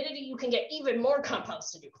relative humidity, you can get even more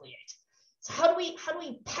compounds to nucleate. So how do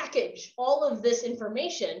we package all of this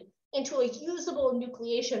information into a usable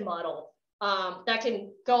nucleation model that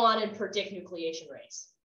can go on and predict nucleation rates?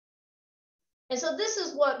 And so this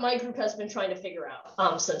is what my group has been trying to figure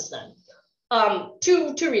out since then.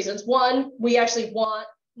 Two reasons. One, we actually want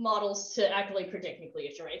models to accurately predict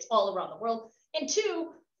nucleation rates all around the world. And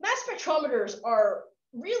two, mass spectrometers are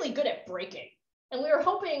really good at breaking. And we were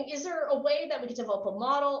hoping, is there a way that we could develop a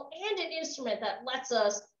model and an instrument that lets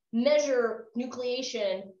us measure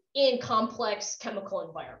nucleation in complex chemical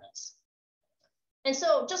environments? And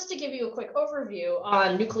so just to give you a quick overview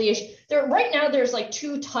on nucleation, right now there's like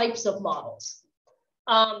two types of models.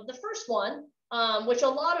 The first one, which a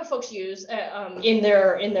lot of folks use in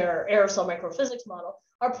their aerosol microphysics model,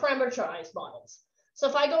 are parameterized models. So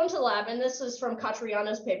if I go into the lab, and this is from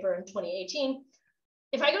Catriano's paper in 2018,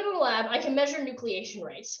 if I go to the lab, I can measure nucleation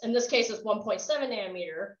rates. In this case, it's 1.7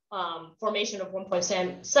 nanometer, formation of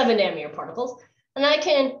 1.7 nanometer particles. And I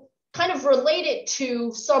can kind of relate it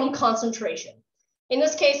to some concentration. In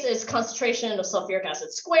this case, it's concentration of sulfuric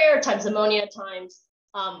acid squared times ammonia times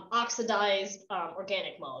oxidized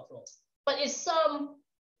organic molecules. But it's some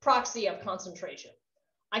proxy of concentration.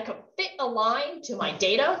 I could fit a line to my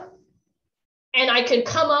data, and I could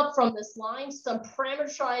come up from this line some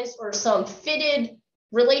parameterized or some fitted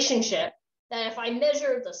relationship that if I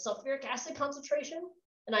measure the sulfuric acid concentration,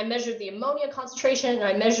 and I measured the ammonia concentration, and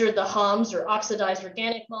I measured the HOMs or oxidized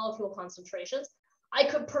organic molecule concentrations, I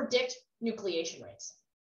could predict nucleation rates.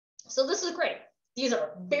 So this is great. These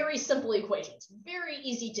are very simple equations, very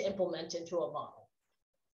easy to implement into a model.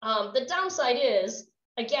 The downside is,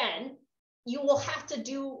 again, you will have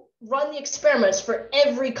to run the experiments for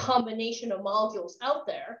every combination of molecules out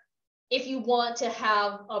there if you want to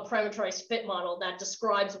have a parameterized fit model that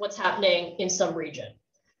describes what's happening in some region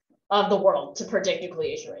of the world to predict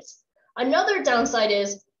nucleation rates. Another downside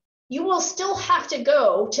is you will still have to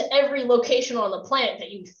go to every location on the planet that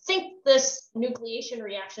you think this nucleation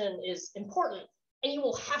reaction is important, and you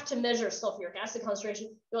will have to measure sulfuric acid concentration,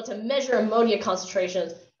 you will have to measure ammonia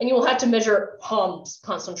concentrations, and you will have to measure HOMs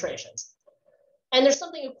concentrations. And there's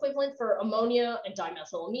something equivalent for ammonia and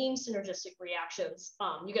dimethylamine synergistic reactions.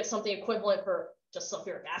 You get something equivalent for just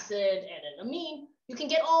sulfuric acid and an amine. You can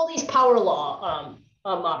get all these power law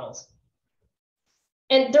models.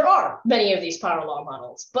 And there are many of these power law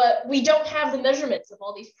models, but we don't have the measurements of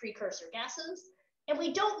all these precursor gases, and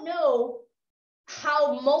we don't know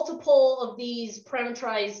how multiple of these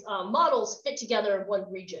parameterized models fit together in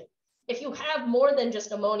one region. if you have more than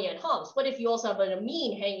just ammonia and hubs, what if you also have an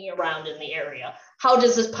amine hanging around in the area? How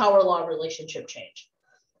does this power law relationship change?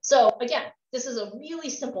 So again, this is a really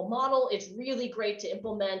simple model. It's really great to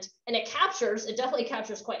implement, and it definitely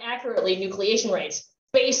captures quite accurately nucleation rates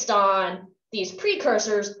based on these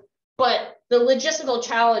precursors, but the logistical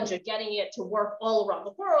challenge of getting it to work all around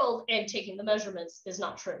the world and taking the measurements is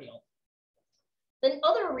not trivial. The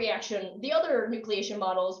other nucleation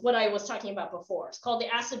model is what I was talking about before. It's called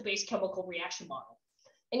the acid-base chemical reaction model.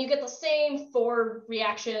 And you get the same forward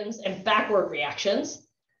reactions and backward reactions.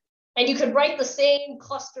 And you could write the same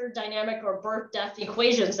cluster dynamic or birth-death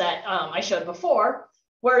equations that I showed before,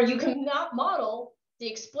 where you can not model the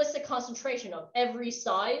explicit concentration of every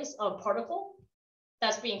size of particle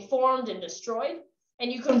that's being formed and destroyed.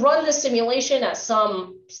 And you can run this simulation at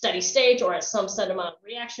some steady state or at some set amount of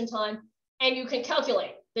reaction time, and you can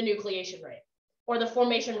calculate the nucleation rate or the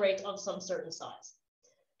formation rate of some certain size.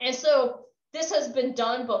 And so this has been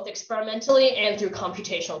done both experimentally and through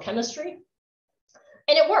computational chemistry.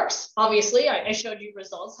 And it works. Obviously, I showed you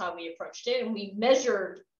results, how we approached it, and we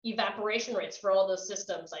measured evaporation rates for all those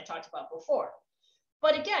systems I talked about before.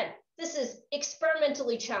 But again, this is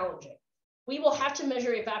experimentally challenging. We will have to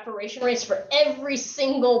measure evaporation rates for every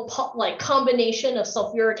single combination of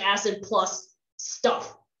sulfuric acid plus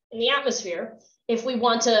stuff in the atmosphere if we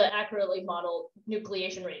want to accurately model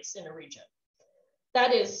nucleation rates in a region.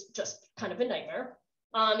 That is just kind of a nightmare.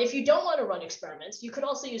 If you don't want to run experiments, you could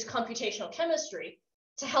also use computational chemistry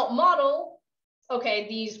to help model, okay,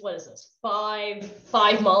 these, what is this,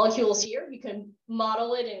 five molecules here. You can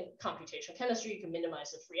model it in computational chemistry. You can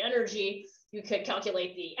minimize the free energy. You could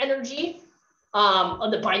calculate the energy,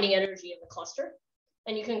 of the binding energy of the cluster,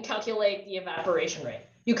 and you can calculate the evaporation rate.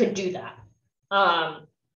 You can do that.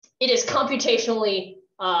 It is computationally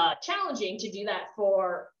challenging to do that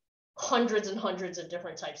for hundreds and hundreds of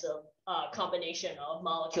different types of combination of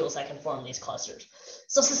molecules that can form these clusters.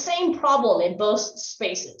 So it's the same problem in both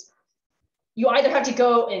spaces. You either have to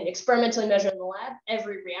go and experimentally measure in the lab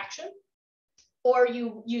every reaction, or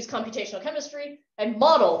you use computational chemistry and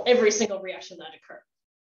model every single reaction that occurred.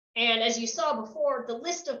 And as you saw before, the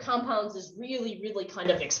list of compounds is really, really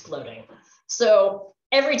kind of exploding. So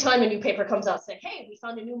every time a new paper comes out saying, hey, we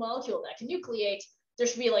found a new molecule that can nucleate, there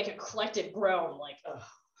should be like a collective groan, like, oh,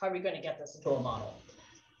 how are we going to get this into a model?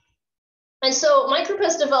 And so my group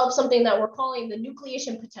has developed something that we're calling the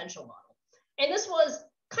nucleation potential model. And this was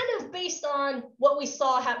kind of based on what we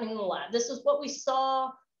saw happening in the lab. This is what we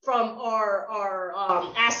saw from our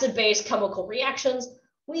acid-base chemical reactions.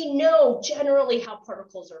 We know generally how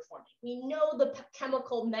particles are forming. We know the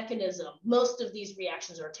chemical mechanism most of these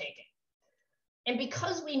reactions are taking. And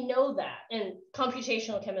because we know that, and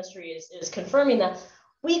computational chemistry is confirming that,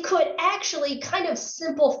 we could actually kind of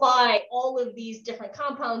simplify all of these different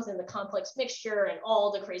compounds in the complex mixture and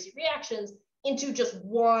all the crazy reactions into just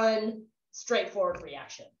one straightforward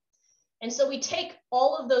reaction. And so we take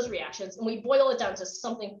all of those reactions and we boil it down to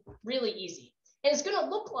something really easy. And it's going to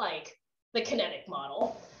look like the kinetic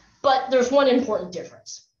model, but there's one important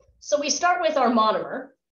difference. So we start with our monomer,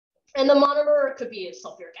 and the monomer could be a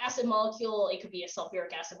sulfuric acid molecule. It could be a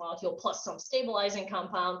sulfuric acid molecule plus some stabilizing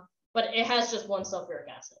compound, but it has just one sulfuric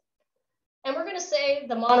acid. And we're going to say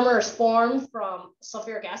the monomer is formed from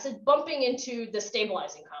sulfuric acid bumping into the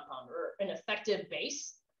stabilizing compound or an effective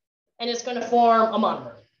base, and it's going to form a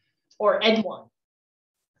monomer or N1.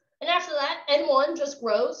 And after that, N1 just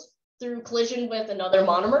grows through collision with another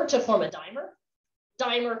monomer to form a dimer.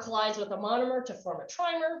 Dimer collides with a monomer to form a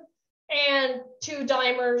trimer, and two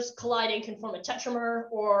dimers colliding can form a tetramer,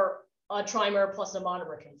 or a trimer plus a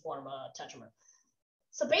monomer can form a tetramer.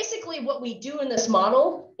 So basically what we do in this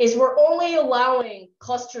model is we're only allowing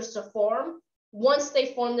clusters to form once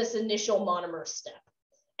they form this initial monomer step.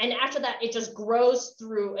 And after that, it just grows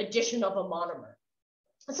through addition of a monomer.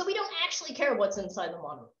 And so we don't actually care what's inside the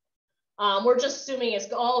monomer. We're just assuming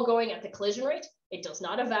it's all going at the collision rate. It does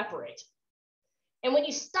not evaporate. And when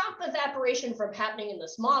you stop evaporation from happening in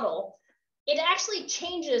this model, it actually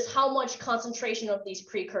changes how much concentration of these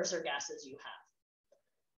precursor gases you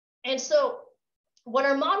have. And so what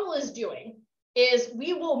our model is doing is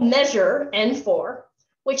we will measure N4,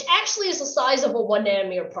 which actually is the size of a 1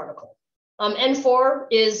 nanometer particle. N4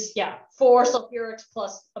 is, 4 sulfurics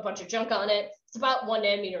plus a bunch of junk on it. It's about 1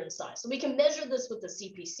 nanometer in size. So we can measure this with the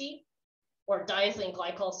CPC, or diethylene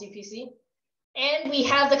glycol CPC. And we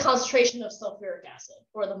have the concentration of sulfuric acid,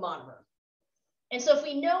 or the monomer. And so if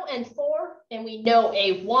we know N4 and we know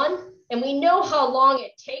A1, and we know how long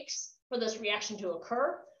it takes for this reaction to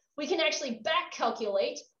occur, we can actually back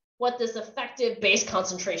calculate what this effective base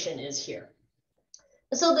concentration is here.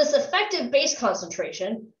 And so this effective base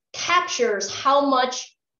concentration captures how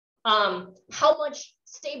much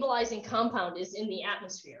stabilizing compound is in the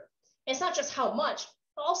atmosphere. It's not just how much, it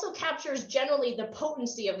also captures generally the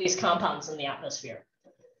potency of these compounds in the atmosphere.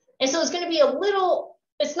 And so it's going to be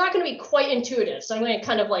it's not going to be quite intuitive. So I'm going to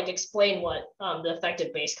kind of like explain what the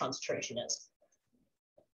effective base concentration is.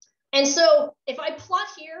 And so if I plot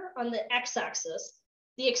here on the x-axis,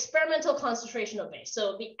 the experimental concentration of base,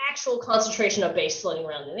 so the actual concentration of base floating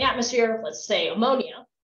around in the atmosphere, let's say ammonia.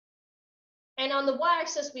 And on the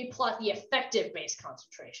y-axis, we plot the effective base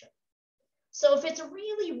concentration. So if it's a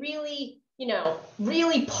really, really,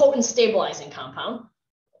 really potent stabilizing compound,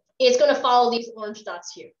 it's going to follow these orange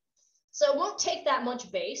dots here. So it won't take that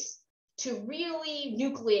much base to really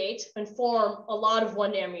nucleate and form a lot of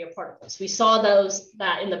 1 nanometer particles. We saw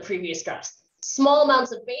that in the previous graphs. Small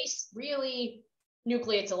amounts of base really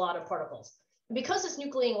nucleates a lot of particles. And because it's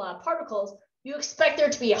nucleating a lot of particles, you expect there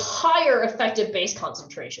to be a higher effective base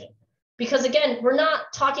concentration. Because again, we're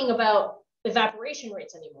not talking about evaporation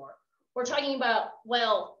rates anymore. We're talking about,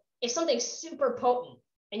 well, if something's super potent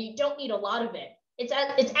and you don't need a lot of it, it's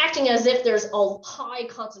acting as if there's a high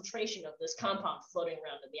concentration of this compound floating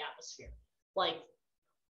around in the atmosphere, like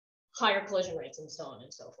higher collision rates and so on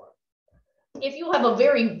and so forth. If you have a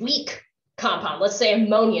very weak compound, let's say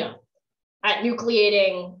ammonia, at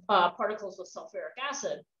nucleating particles with sulfuric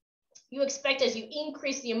acid, you expect as you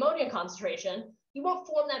increase the ammonia concentration, you won't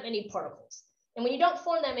form that many particles. And when you don't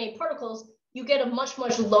form that many particles, you get a much,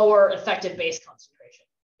 much lower effective base concentration.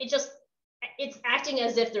 It's acting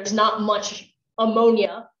as if there's not much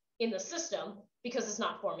ammonia in the system because it's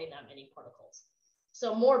not forming that many particles.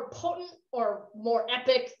 So more potent or more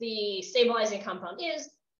epic the stabilizing compound is,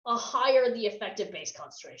 the higher the effective base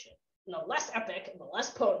concentration. And the less epic and the less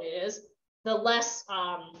potent it is, the less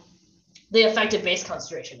the effective base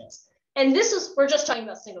concentration is. And we're just talking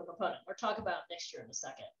about single component. We'll talk about mixture in a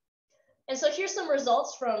second. And so here's some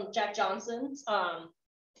results from Jack Johnson's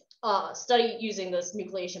study using this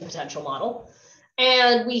nucleation potential model.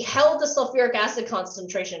 And we held the sulfuric acid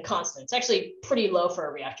concentration constant. It's actually pretty low for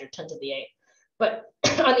a reactor, 10 to the 8. But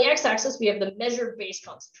on the x-axis, we have the measured base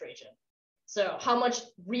concentration. So how much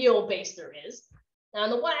real base there is. And on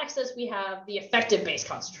the y-axis, we have the effective base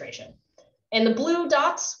concentration. And the blue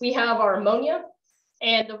dots, we have our ammonia.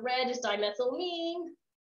 And the red is dimethylamine.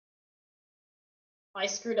 I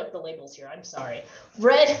screwed up the labels here, I'm sorry.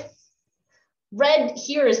 Red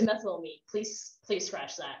here is methylamine. Please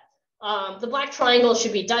scratch that. The black triangle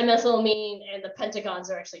should be dimethylamine, and the pentagons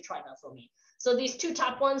are actually trimethylamine. So these two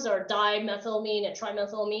top ones are dimethylamine and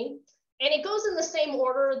trimethylamine. And it goes in the same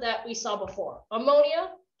order that we saw before.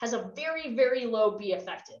 Ammonia has a very, very low B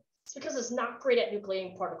effective. It's because it's not great at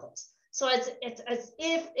nucleating particles. So it's as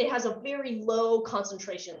if it has a very low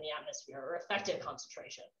concentration in the atmosphere, or effective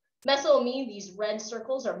concentration. Methylamine, these red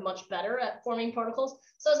circles, are much better at forming particles.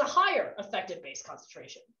 So it's a higher effective base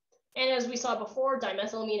concentration. And as we saw before,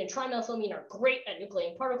 dimethylamine and trimethylamine are great at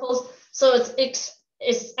nucleating particles. So it's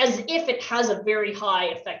as if it has a very high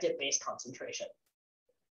effective base concentration.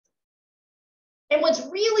 And what's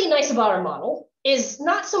really nice about our model is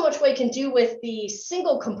not so much what it can do with the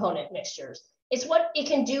single component mixtures. It's what it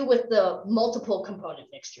can do with the multiple component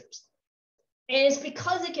mixtures. And it's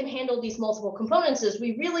because it can handle these multiple components is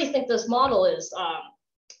we really think this model is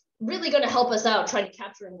really going to help us out trying to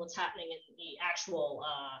capture what's happening in the actual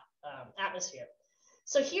atmosphere.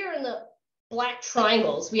 So here in the black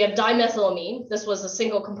triangles, we have dimethylamine. This was a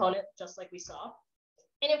single component, just like we saw.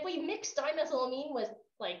 And if we mix dimethylamine with,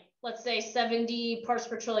 like, let's say 70 parts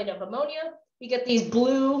per trillion of ammonia, we get these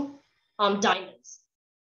blue diamonds.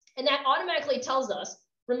 And that automatically tells us,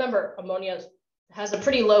 remember, ammonia has a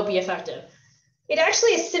pretty low B effective. It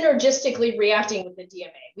actually is synergistically reacting with the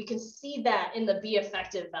DMA. We can see that in the B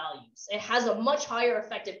effective values. It has a much higher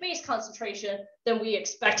effective base concentration than we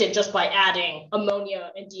expected just by adding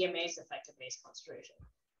ammonia and DMA's effective base concentration.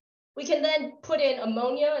 We can then put in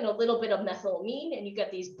ammonia and a little bit of methylamine, and you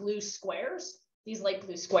get these blue squares, these light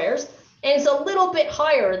blue squares, and it's a little bit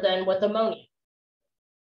higher than with ammonia.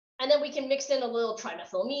 And then we can mix in a little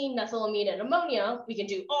trimethylamine, methylamine, and ammonia. We can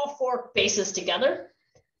do all 4 bases together.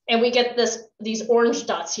 And we get these orange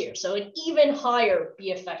dots here. So an even higher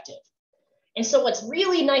B effective. And so what's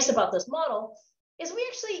really nice about this model is we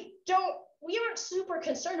aren't super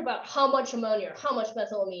concerned about how much ammonia or how much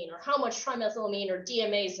methylamine or how much trimethylamine or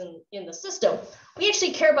DMAs in the system. We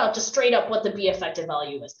actually care about just straight up what the B effective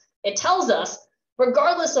value is. It tells us,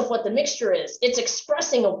 regardless of what the mixture is, it's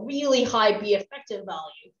expressing a really high B effective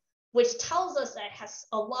value, which tells us that it has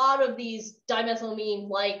a lot of these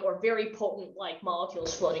dimethylamine-like or very potent-like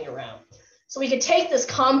molecules floating around. So we could take this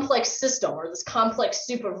complex system or this complex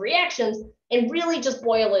soup of reactions and really just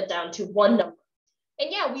boil it down to one number.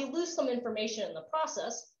 And yeah, we lose some information in the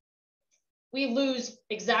process. We lose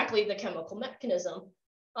exactly the chemical mechanism,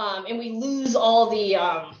 and we lose all the,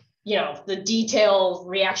 the detailed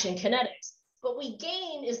reaction kinetics. What we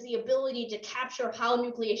gain is the ability to capture how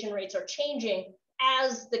nucleation rates are changing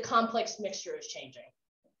as the complex mixture is changing.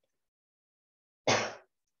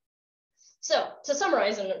 So to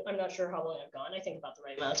summarize, and I'm not sure how long I've gone, I think about the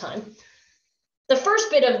right amount of time. The first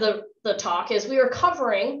bit of the talk is we were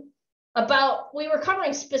covering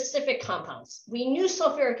specific compounds. We knew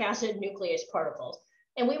sulfuric acid nuclease particles,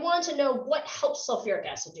 and we wanted to know what helps sulfuric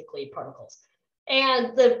acid nucleate particles.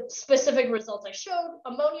 And the specific results I showed,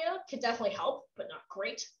 ammonia could definitely help, but not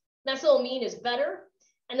great. Methylamine is better.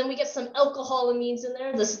 And then we get some alcoholamines in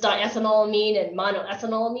there, this diethanolamine and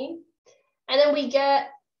monoethanolamine. And then we get,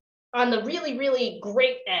 on the really, really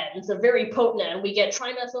great end, the very potent end, we get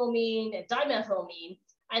trimethylamine and dimethylamine.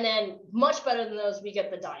 And then much better than those, we get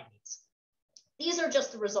the diamines. These are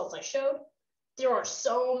just the results I showed. There are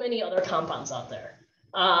so many other compounds out there.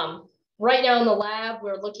 Right now in the lab,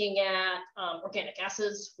 we're looking at organic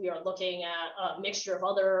acids. We are looking at a mixture of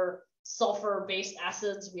other sulfur-based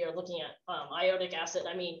acids. We are looking at iodic acid.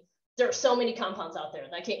 I mean, there are so many compounds out there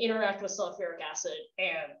that can interact with sulfuric acid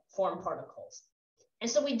and form particles. And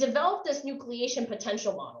so we developed this nucleation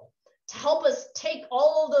potential model to help us take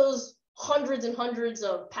all of those hundreds and hundreds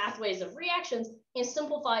of pathways of reactions and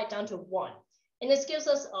simplify it down to one. And this gives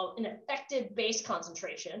us an effective base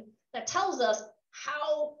concentration that tells us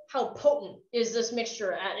how potent is this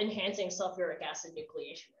mixture at enhancing sulfuric acid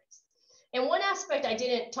nucleation rates. And one aspect I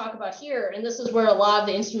didn't talk about here, and this is where a lot of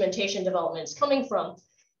the instrumentation development is coming from,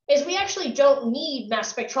 is we actually don't need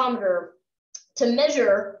mass spectrometer to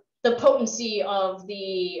measure the potency of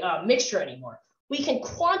the mixture anymore. We can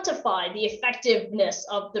quantify the effectiveness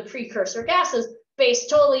of the precursor gases based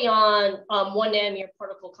totally on 1 nanometer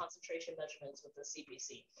particle concentration measurements with the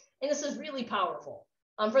CPC. And this is really powerful.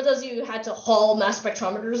 For those of you who had to haul mass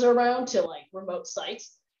spectrometers around to like remote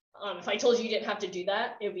sites, if I told you didn't have to do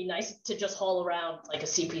that, it would be nice to just haul around like a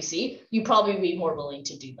CPC. You'd probably be more willing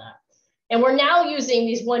to do that. And we're now using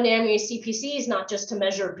these 1 nanometer CPCs, not just to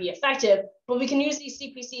measure be effective, but we can use these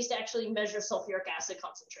CPCs to actually measure sulfuric acid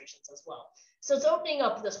concentrations as well. So it's opening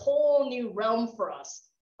up this whole new realm for us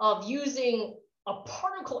of using a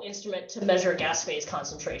particle instrument to measure gas phase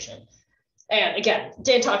concentration. And again,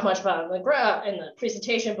 didn't talk much about it in the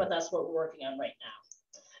presentation, but that's what we're working on right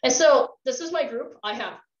now. And so this is my group. I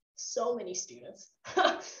have so many students.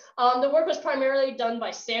 The work was primarily done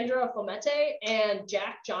by Sandra Fomete and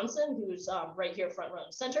Jack Johnson, who's right here front row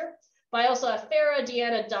and center. But I also have Farah,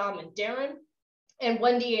 Deanna, Dom, and Darren. And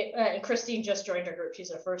Wendy and Christine just joined our group.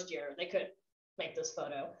 She's her first year. They could make this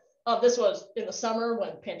photo. This was in the summer when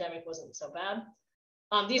the pandemic wasn't so bad.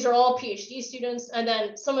 These are all PhD students. And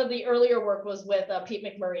then some of the earlier work was with Pete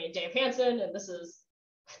McMurray and Dave Hansen. And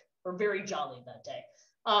we're very jolly that day.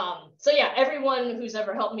 So yeah, everyone who's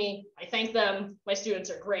ever helped me, I thank them. My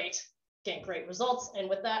students are great, getting great results. And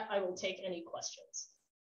with that, I will take any questions.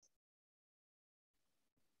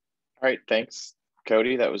 All right, thanks,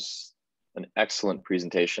 Coty. That was an excellent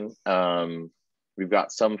presentation. We've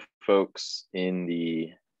got some folks in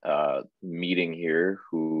the meeting here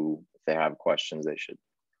who, if they have questions, they should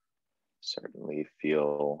certainly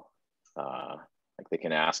feel like they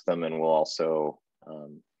can ask them, and we'll also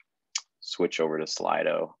switch over to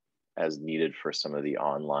Slido as needed for some of the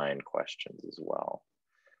online questions as well.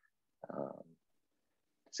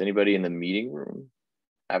 Does anybody in the meeting room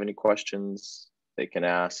have any questions they can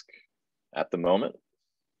ask at the moment?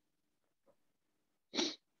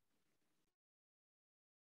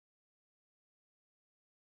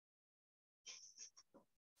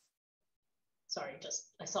 Sorry,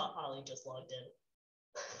 I saw Ollie just logged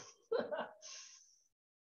in.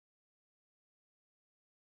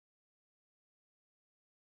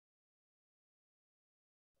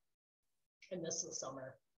 I miss the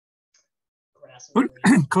summer grass.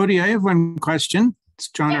 Coty, I have one question. It's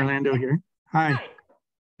John Orlando here. Hi. Hi.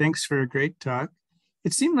 Thanks for a great talk.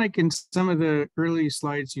 It seemed like in some of the early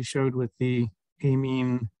slides you showed with the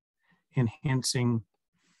amine enhancing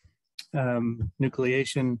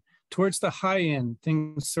nucleation, towards the high end,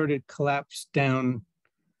 things sort of collapsed down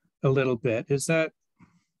a little bit. Is that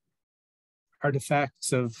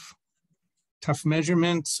artifacts of tough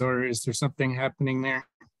measurements, or is there something happening there?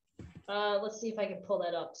 Let's see if I can pull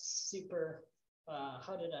that up super.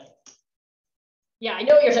 How did I? Yeah, I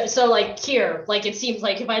know what you're saying. So like here, like it seems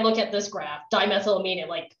like if I look at this graph, dimethylamine, it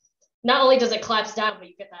like, not only does it collapse down, but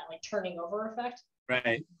you get that like turning over effect.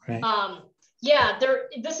 Right, right. Yeah,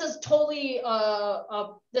 this is totally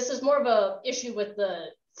this is more of a issue with the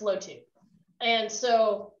flow tube. And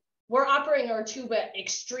so we're operating our tube at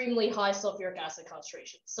extremely high sulfuric acid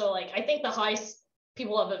concentrations. So like I think the highest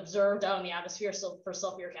people have observed out in the atmosphere for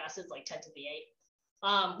sulfuric acid is like 10 to the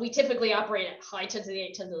 8. We typically operate at high 10 to the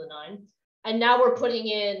 8, 10 to the 9. And now we're putting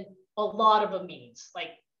in a lot of amines,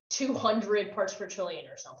 like 200 parts per trillion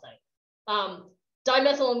or something.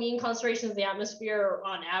 Dimethylamine concentrations in the atmosphere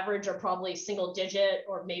on average are probably single digit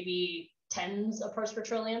or maybe tens of parts per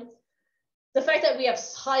trillion. The fact that we have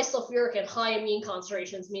high sulfuric and high amine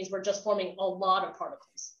concentrations means we're just forming a lot of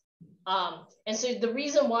particles. And so the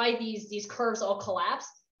reason why these curves all collapse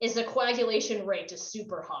is the coagulation rate is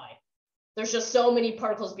super high. There's just so many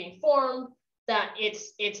particles being formed that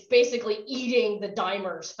it's basically eating the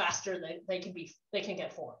dimers faster than they can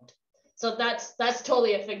get formed. So that's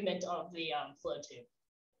totally a figment of the flow tube.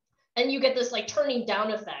 And you get this like turning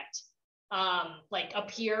down effect, like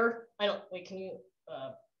up here. Can you,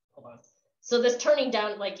 hold on. So this turning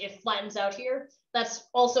down, like it flattens out here, that's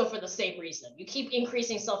also for the same reason. You keep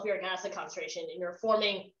increasing sulfuric acid concentration and you're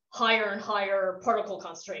forming higher and higher particle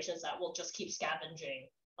concentrations that will just keep scavenging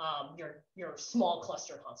your small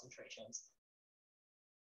cluster concentrations.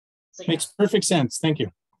 So, yeah. Makes perfect sense. Thank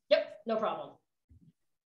you. Yep, no problem.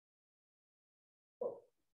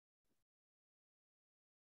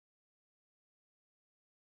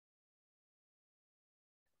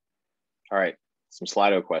 All right, some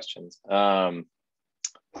Slido questions from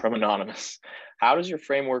Anonymous. How does your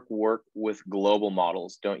framework work with global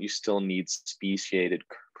models? Don't you still need speciated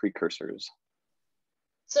precursors?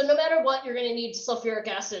 So no matter what, you're going to need sulfuric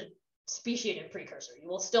acid speciated precursor. You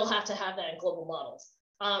will still have to have that in global models.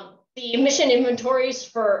 The emission inventories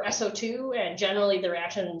for SO2 and generally the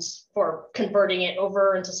reactions for converting it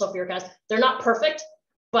over into sulfuric acid, they're not perfect,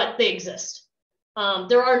 but they exist.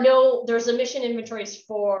 There's emission inventories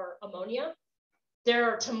for ammonia.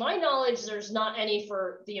 To my knowledge, there's not any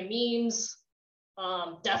for the amines,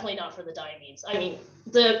 definitely not for the diamines. I mean,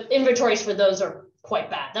 the inventories for those are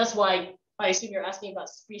quite bad. That's why I assume you're asking about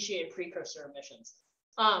speciated precursor emissions.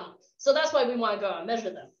 So that's why we want to go and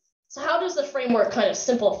measure them. So how does the framework kind of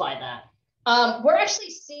simplify that? We're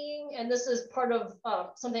actually seeing, and this is part of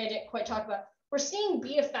something I didn't quite talk about, we're seeing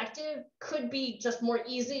be effective could be just more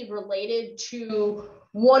easily related to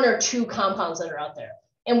one or two compounds that are out there.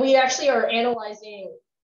 And we actually are analyzing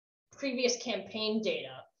previous campaign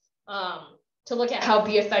data to look at how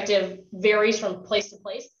be effective varies from place to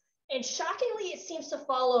place. And shockingly, it seems to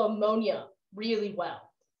follow ammonia really well.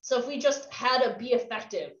 So if we just had a be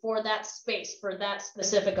effective for that space, for that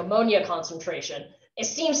specific ammonia concentration, it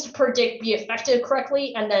seems to predict be effective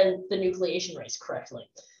correctly and then the nucleation rates correctly.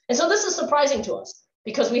 And so this is surprising to us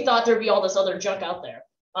because we thought there'd be all this other junk out there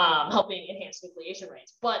helping enhance nucleation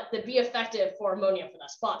rates. But the be effective for ammonia for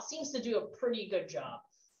that spot seems to do a pretty good job.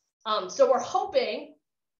 So we're hoping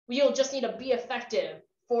we'll just need a be effective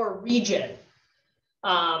for region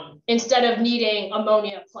instead of needing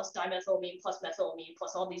ammonia plus dimethylamine plus methylamine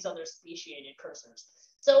plus all these other speciated cursors.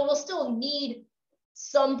 So we'll still need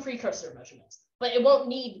some precursor measurements, but it won't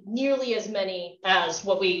need nearly as many as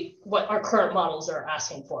what our current models are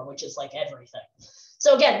asking for, which is like everything.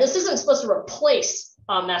 So again, this isn't supposed to replace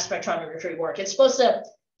mass spectrometry work. It's supposed to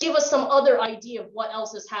give us some other idea of what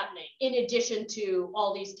else is happening in addition to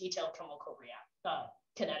all these detailed chemical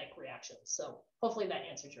kinetic reactions. So hopefully that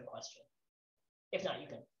answers your question. If not, you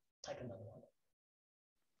can type another one.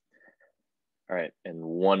 All right, and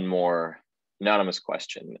one more anonymous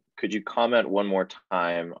question. Could you comment one more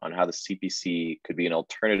time on how the CPC could be an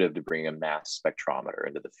alternative to bring a mass spectrometer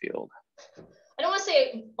into the field? I don't want to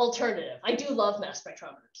say alternative. I do love mass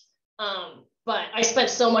spectrometers, but I spent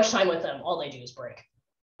so much time with them. All they do is break.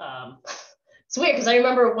 It's weird because I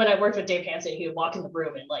remember when I worked with Dave Hansen, he would walk in the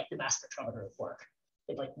room and like the mass spectrometer would work.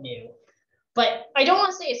 It like knew. But I don't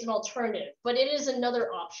want to say it's an alternative, but it is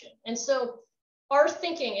another option. And so our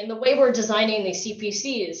thinking and the way we're designing these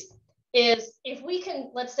CPCs is if we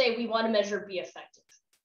can, let's say we want to measure be effective,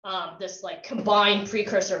 this like combined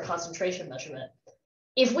precursor concentration measurement.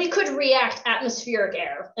 If we could react atmospheric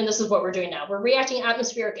air, and this is what we're doing now, we're reacting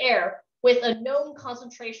atmospheric air with a known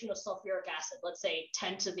concentration of sulfuric acid, let's say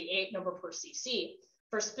 10 to the 8 number per cc,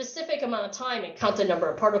 for a specific amount of time and count the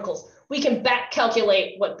number of particles, we can back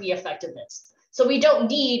calculate what be effective is. So we don't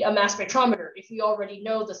need a mass spectrometer if we already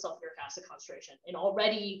know the sulfuric acid concentration and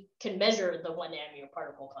already can measure the 1 nanometer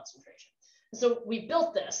particle concentration. So we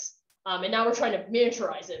built this, and now we're trying to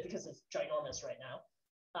miniaturize it because it's ginormous right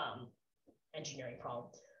now, engineering problem.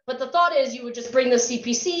 But the thought is you would just bring the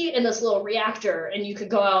CPC in this little reactor and you could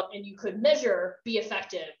go out and you could measure be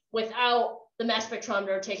effective without the mass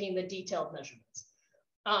spectrometer taking the detailed measurements.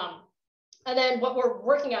 And then what we're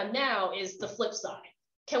working on now is the flip side.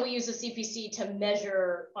 Can we use the CPC to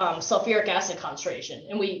measure sulfuric acid concentration?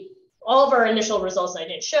 And all of our initial results I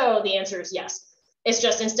didn't show, the answer is yes. It's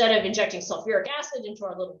just instead of injecting sulfuric acid into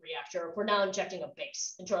our little reactor, we're now injecting a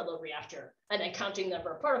base into our little reactor and then counting the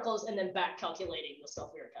number of particles and then back calculating the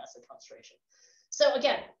sulfuric acid concentration. So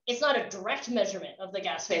again, it's not a direct measurement of the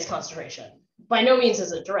gas phase concentration. By no means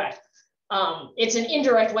is it direct. It's an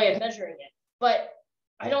indirect way of measuring it. But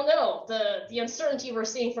I don't know, the uncertainty we're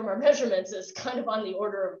seeing from our measurements is kind of on the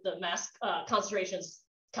order of the mass concentrations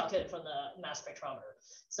calculated from the mass spectrometer.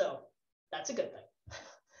 So that's a good thing.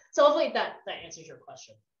 So hopefully that answers your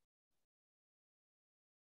question.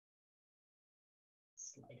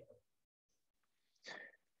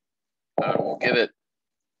 We'll give it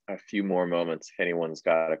a few more moments. If anyone's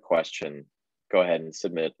got a question, go ahead and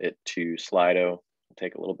submit it to Slido. It'll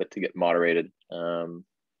take a little bit to get moderated.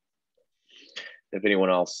 If anyone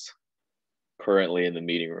else currently in the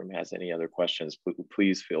meeting room has any other questions,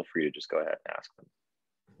 please feel free to just go ahead and ask them.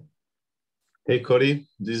 Hey, Coty,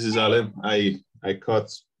 this is Ale. I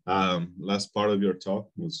caught last part of your talk.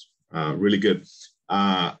 It was really good.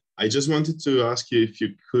 I just wanted to ask you if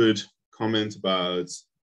you could comment about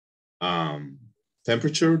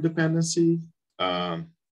temperature dependency,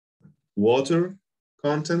 water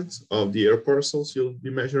content of the air parcels you'll be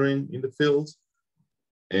measuring in the field,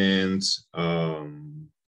 and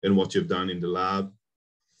what you've done in the lab,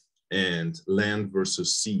 and land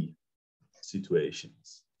versus sea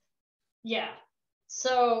situations. Yeah.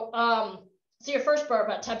 So, so your first part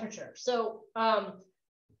about temperature. So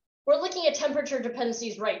we're looking at temperature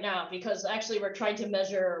dependencies right now because actually we're trying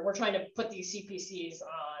to put these CPCs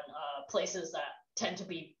on places that tend to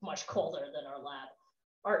be much colder than our lab.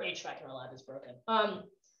 Our HVAC in our lab is broken.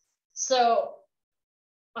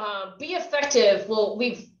 Be effective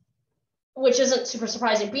which isn't super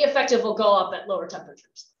surprising, be effective will go up at lower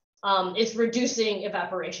temperatures. It's reducing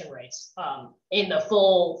evaporation rates in the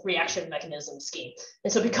full reaction mechanism scheme.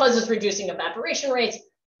 And so because it's reducing evaporation rates,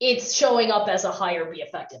 it's showing up as a higher be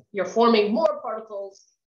effective. You're forming more particles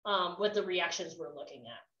with the reactions we're looking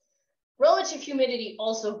at. Relative humidity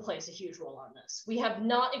also plays a huge role on this. We have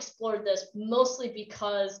not explored this mostly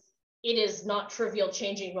because it is not trivial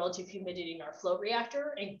changing relative humidity in our flow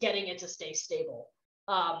reactor and getting it to stay stable.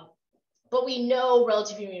 But we know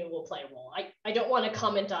relative humidity will play a role. I don't want to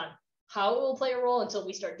comment on how it will play a role until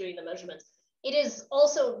we start doing the measurements. It is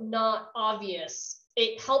also not obvious.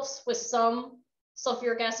 It helps with some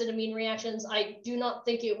sulfuric acid amine reactions. I do not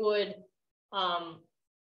think it would,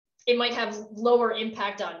 it might have lower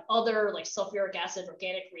impact on other like sulfuric acid,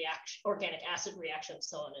 organic acid reactions,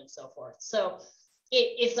 so on and so forth. So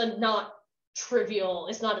it's a not trivial,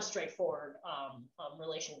 it's not a straightforward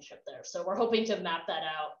relationship there. So we're hoping to map that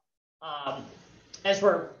out as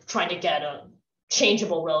we're trying to get a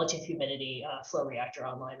changeable relative humidity flow reactor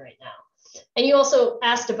online right now. And you also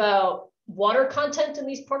asked about water content in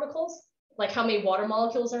these particles, like how many water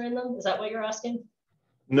molecules are in them. Is that what you're asking?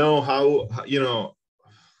 No, how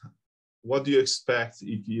what do you expect?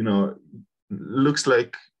 If, looks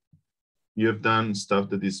like you have done stuff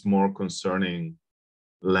that is more concerning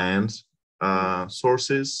land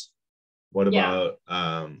sources. What about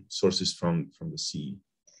sources from the sea?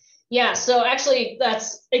 Yeah, so actually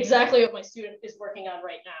that's exactly what my student is working on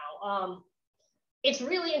right now. It's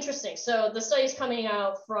really interesting. So the study's coming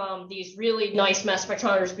out from these really nice mass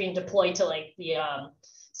spectrometers being deployed to like the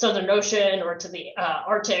Southern Ocean or to the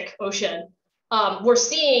Arctic Ocean. We're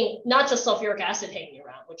seeing not just sulfuric acid hanging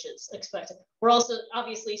around, which is expected. We're also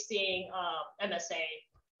obviously seeing MSA,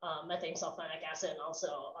 methane sulfonic acid, and also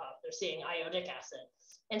they're seeing iodic acid.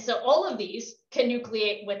 And so all of these can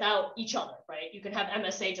nucleate without each other, right? You can have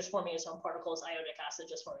MSA just forming its own particles, iodic acid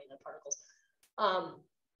just forming their particles.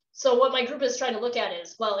 So what my group is trying to look at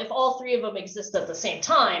is, well, if all three of them exist at the same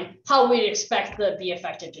time, how would we expect the be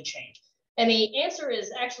effective to change? And the answer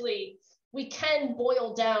is actually, we can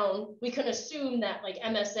boil down, we can assume that like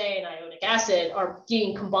MSA and iodic acid are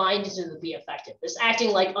being combined into the be effective. It's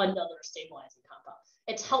acting like another stabilizing compound.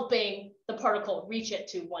 It's helping the particle reach it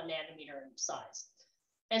to 1 nanometer in size.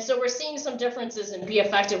 And so we're seeing some differences in be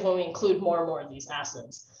effective when we include more and more of these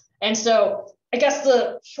acids. And so I guess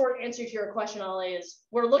the short answer to your question, Ale, is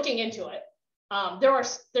we're looking into it.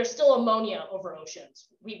 There's still ammonia over oceans.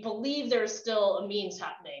 We believe there's still amines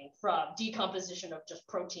happening from decomposition of just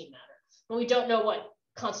protein matter, but we don't know what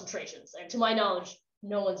concentrations. And to my knowledge,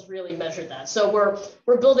 no one's really measured that. So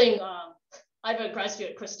we're building, I have a grad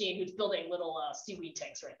student, Christine, who's building little seaweed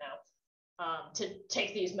tanks right now to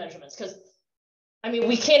take these measurements, because I mean,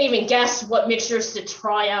 we can't even guess what mixtures to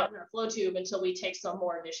try out in our flow tube until we take some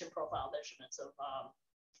more emission profile measurements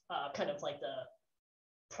of kind of like the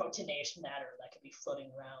proteinaceous matter that could be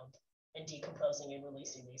floating around and decomposing and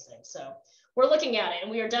releasing these things. So we're looking at it,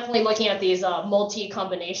 and we are definitely looking at these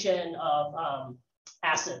multi-combination of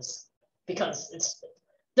acids, because it's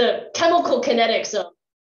the chemical kinetics of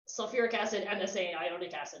sulfuric acid, MSA, and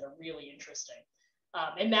iodic acid are really interesting.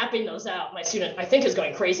 And mapping those out, my student, I think, is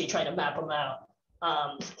going crazy trying to map them out,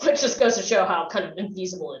 which just goes to show how kind of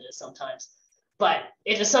infeasible it is sometimes. But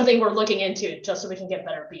it is something we're looking into just so we can get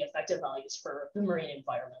better B effective values for the marine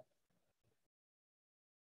environment.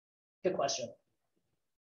 Good question.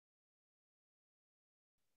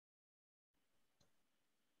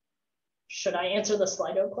 Should I answer the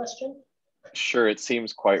Slido question? Sure, it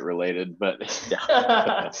seems quite related, but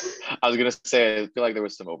yeah. I was gonna say, I feel like there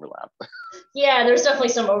was some overlap. Yeah, there's definitely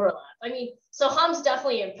some overlap. I mean, so HUMS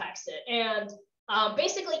definitely impacts it. And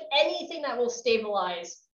basically anything that will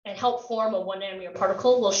stabilize and help form a 1 nanometer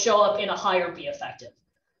particle will show up in a higher B effective.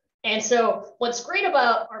 And so what's great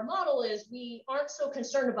about our model is we aren't so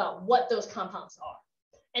concerned about what those compounds are.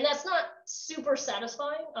 And that's not super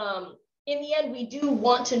satisfying. In the end, we do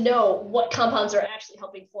want to know what compounds are actually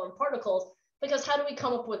helping form particles, because how do we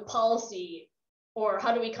come up with policy, or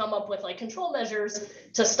how do we come up with like control measures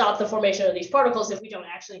to stop the formation of these particles if we don't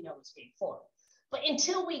actually know what's being formed? But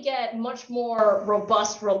until we get much more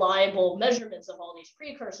robust, reliable measurements of all these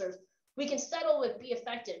precursors, we can settle with B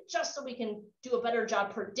effective just so we can do a better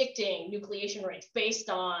job predicting nucleation rates based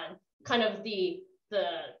on kind of the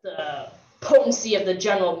potency of the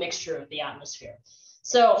general mixture of the atmosphere.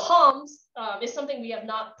 So HUMS is something we have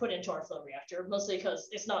not put into our flow reactor, mostly because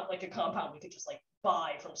it's not like a compound we could just like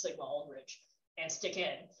buy from Sigma Aldrich and stick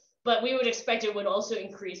in. But we would expect it would also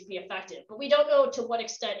increase B effective. But we don't know to what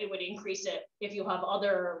extent it would increase it if you have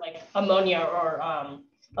other like ammonia or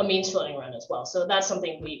amines floating around as well. So that's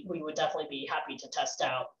something we would definitely be happy to test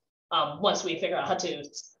out once we figure out how to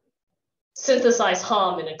synthesize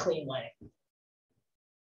HUM in a clean way.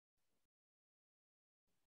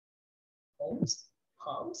 HUMS?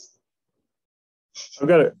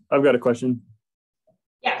 I've got a question.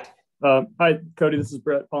 Yeah. Hi, Coty. This is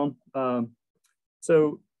Brett Palm.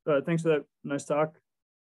 Thanks for that nice talk.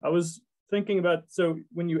 I was thinking about, so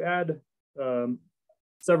when you add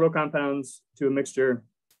several compounds to a mixture,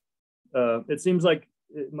 it seems like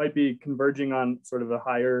it might be converging on sort of a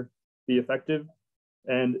higher B effective,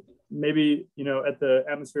 and maybe, you know, at the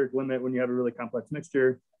atmospheric limit, when you have a really complex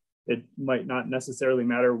mixture, it might not necessarily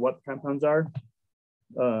matter what the compounds are.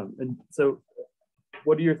 And so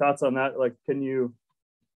what are your thoughts on that? Like, can you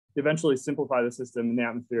eventually simplify the system in the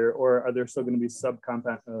atmosphere, or are there still going to be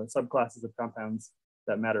subclasses of compounds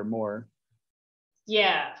that matter more?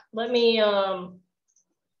 Yeah, let me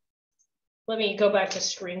go back to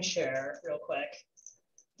screen share real quick.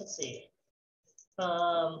 Let's see.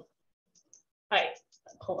 All right,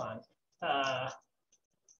 hold on.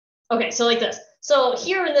 Okay, so like this. So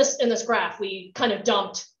here in this graph, we kind of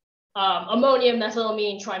dumped ammonia,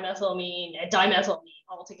 methylamine, trimethylamine, and dimethylamine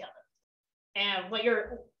all together. And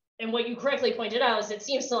what you correctly pointed out is it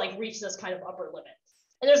seems to like reach this kind of upper limit.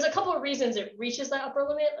 And there's a couple of reasons it reaches that upper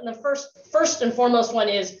limit. And the first and foremost one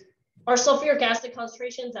is our sulfuric acid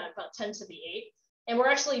concentrations at about 10 to the 8. And we're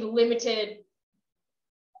actually limited,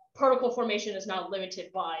 particle formation is now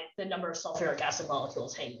limited by the number of sulfuric acid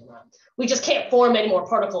molecules hanging around. We just can't form any more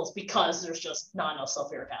particles because there's just not enough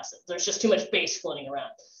sulfuric acid. There's just too much base floating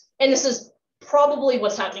around. And this is probably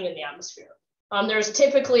what's happening in the atmosphere. There's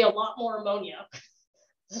typically a lot more ammonia,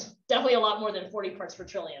 definitely a lot more than 40 parts per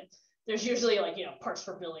trillion. There's usually like, you know, parts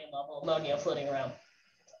per billion level ammonia floating around.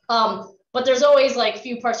 But there's always like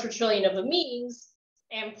few parts per trillion of amines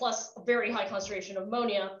and plus a very high concentration of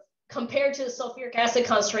ammonia compared to the sulfuric acid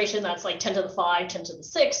concentration that's like 10 to the 5, 10 to the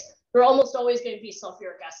 6. We're almost always going to be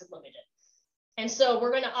sulfuric acid limited. And so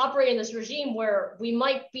we're going to operate in this regime where we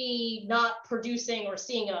might be not producing or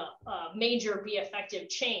seeing a major B effective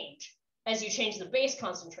change as you change the base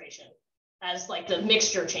concentration, as like the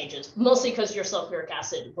mixture changes, mostly because your sulfuric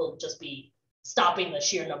acid will just be stopping the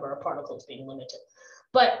sheer number of particles being limited.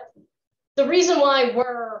 But the reason why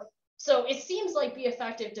so it seems like B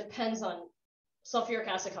effective depends on sulfuric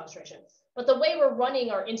acid concentration, but the way we're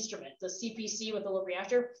running our instrument, the CPC with the low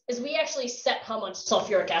reactor, is we actually set how much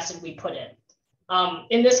sulfuric acid we put in.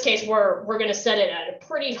 In this case, we're going to set it at a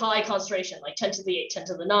pretty high concentration, like 10 to the 8, 10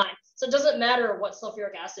 to the 9. So it doesn't matter what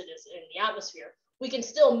sulfuric acid is in the atmosphere. We can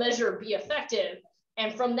still measure B effective.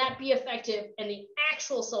 And from that B effective and the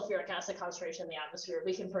actual sulfuric acid concentration in the atmosphere,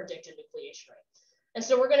 we can predict a nucleation rate. And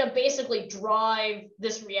so we're going to basically drive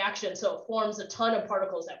this reaction so it forms a ton of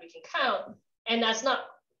particles that we can count And that's not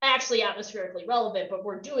actually atmospherically relevant, but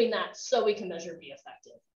we're doing that so we can measure B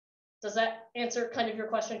effective. Does that answer kind of your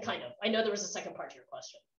question? Kind of. I know there was a second part to your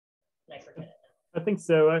question, and I forget it now. I think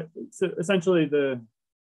so. So essentially, the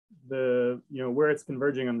where it's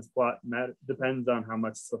converging on this plot depends on how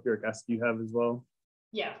much sulfuric acid you have as well.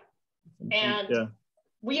 Yeah, and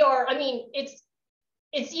we are. I mean, it's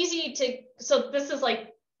easy to. So this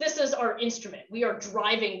is our instrument. We are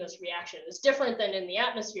driving this reaction. It's different than in the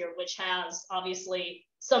atmosphere, which has obviously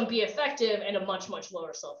some B effective and a much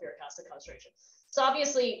lower sulfuric acid concentration. So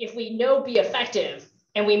obviously, if we know B effective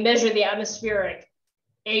and we measure the atmospheric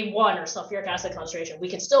A1 or sulfuric acid concentration, we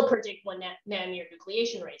can still predict 1 nanometer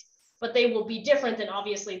nucleation rates, but they will be different than how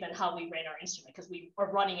we ran our instrument, because we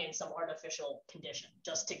are running in some artificial condition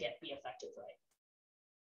just to get B effective right.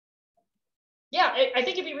 Yeah, I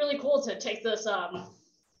think it'd be really cool to take this,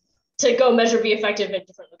 to go measure B effective in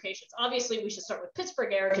different locations. Obviously, we should start with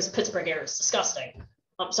Pittsburgh air, because Pittsburgh air is disgusting.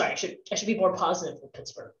 I'm sorry, I should be more positive with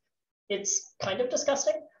Pittsburgh. It's kind of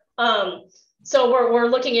disgusting. So we're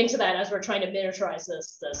looking into that as we're trying to miniaturize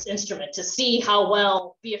this instrument to see how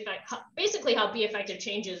well basically how B effective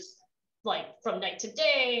changes like from night to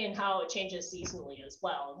day and how it changes seasonally as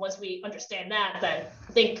well. And once we understand that, then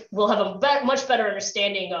I think we'll have a much better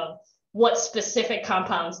understanding of what specific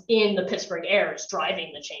compounds in the Pittsburgh air is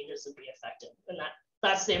driving the changes of B effective. And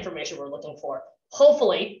that's the information we're looking for.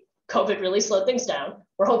 Hopefully, COVID really slowed things down.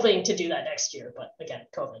 We're hoping to do that next year, but again,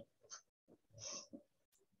 COVID.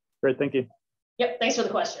 Great, thank you. Yep, thanks for the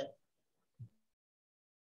question.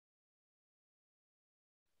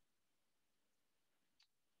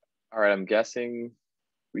 All right, I'm guessing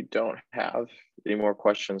we don't have any more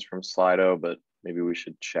questions from Slido, but maybe we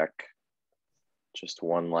should check just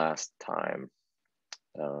one last time.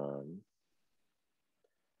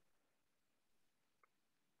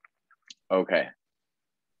 Okay,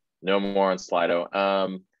 no more on Slido.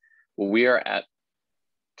 Well, we are at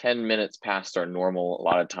 10 minutes past our normal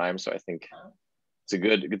allotted time, so I think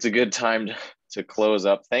it's a good time to close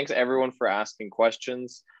up. Thanks everyone for asking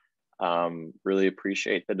questions. Really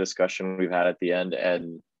appreciate the discussion we've had at the end,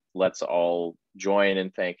 and let's all join in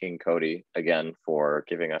thanking Coty again for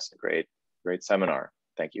giving us a great seminar.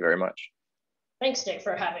 Thank you very much. Thanks, Nick,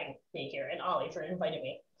 for having me here, and Ollie for inviting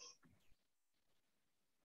me.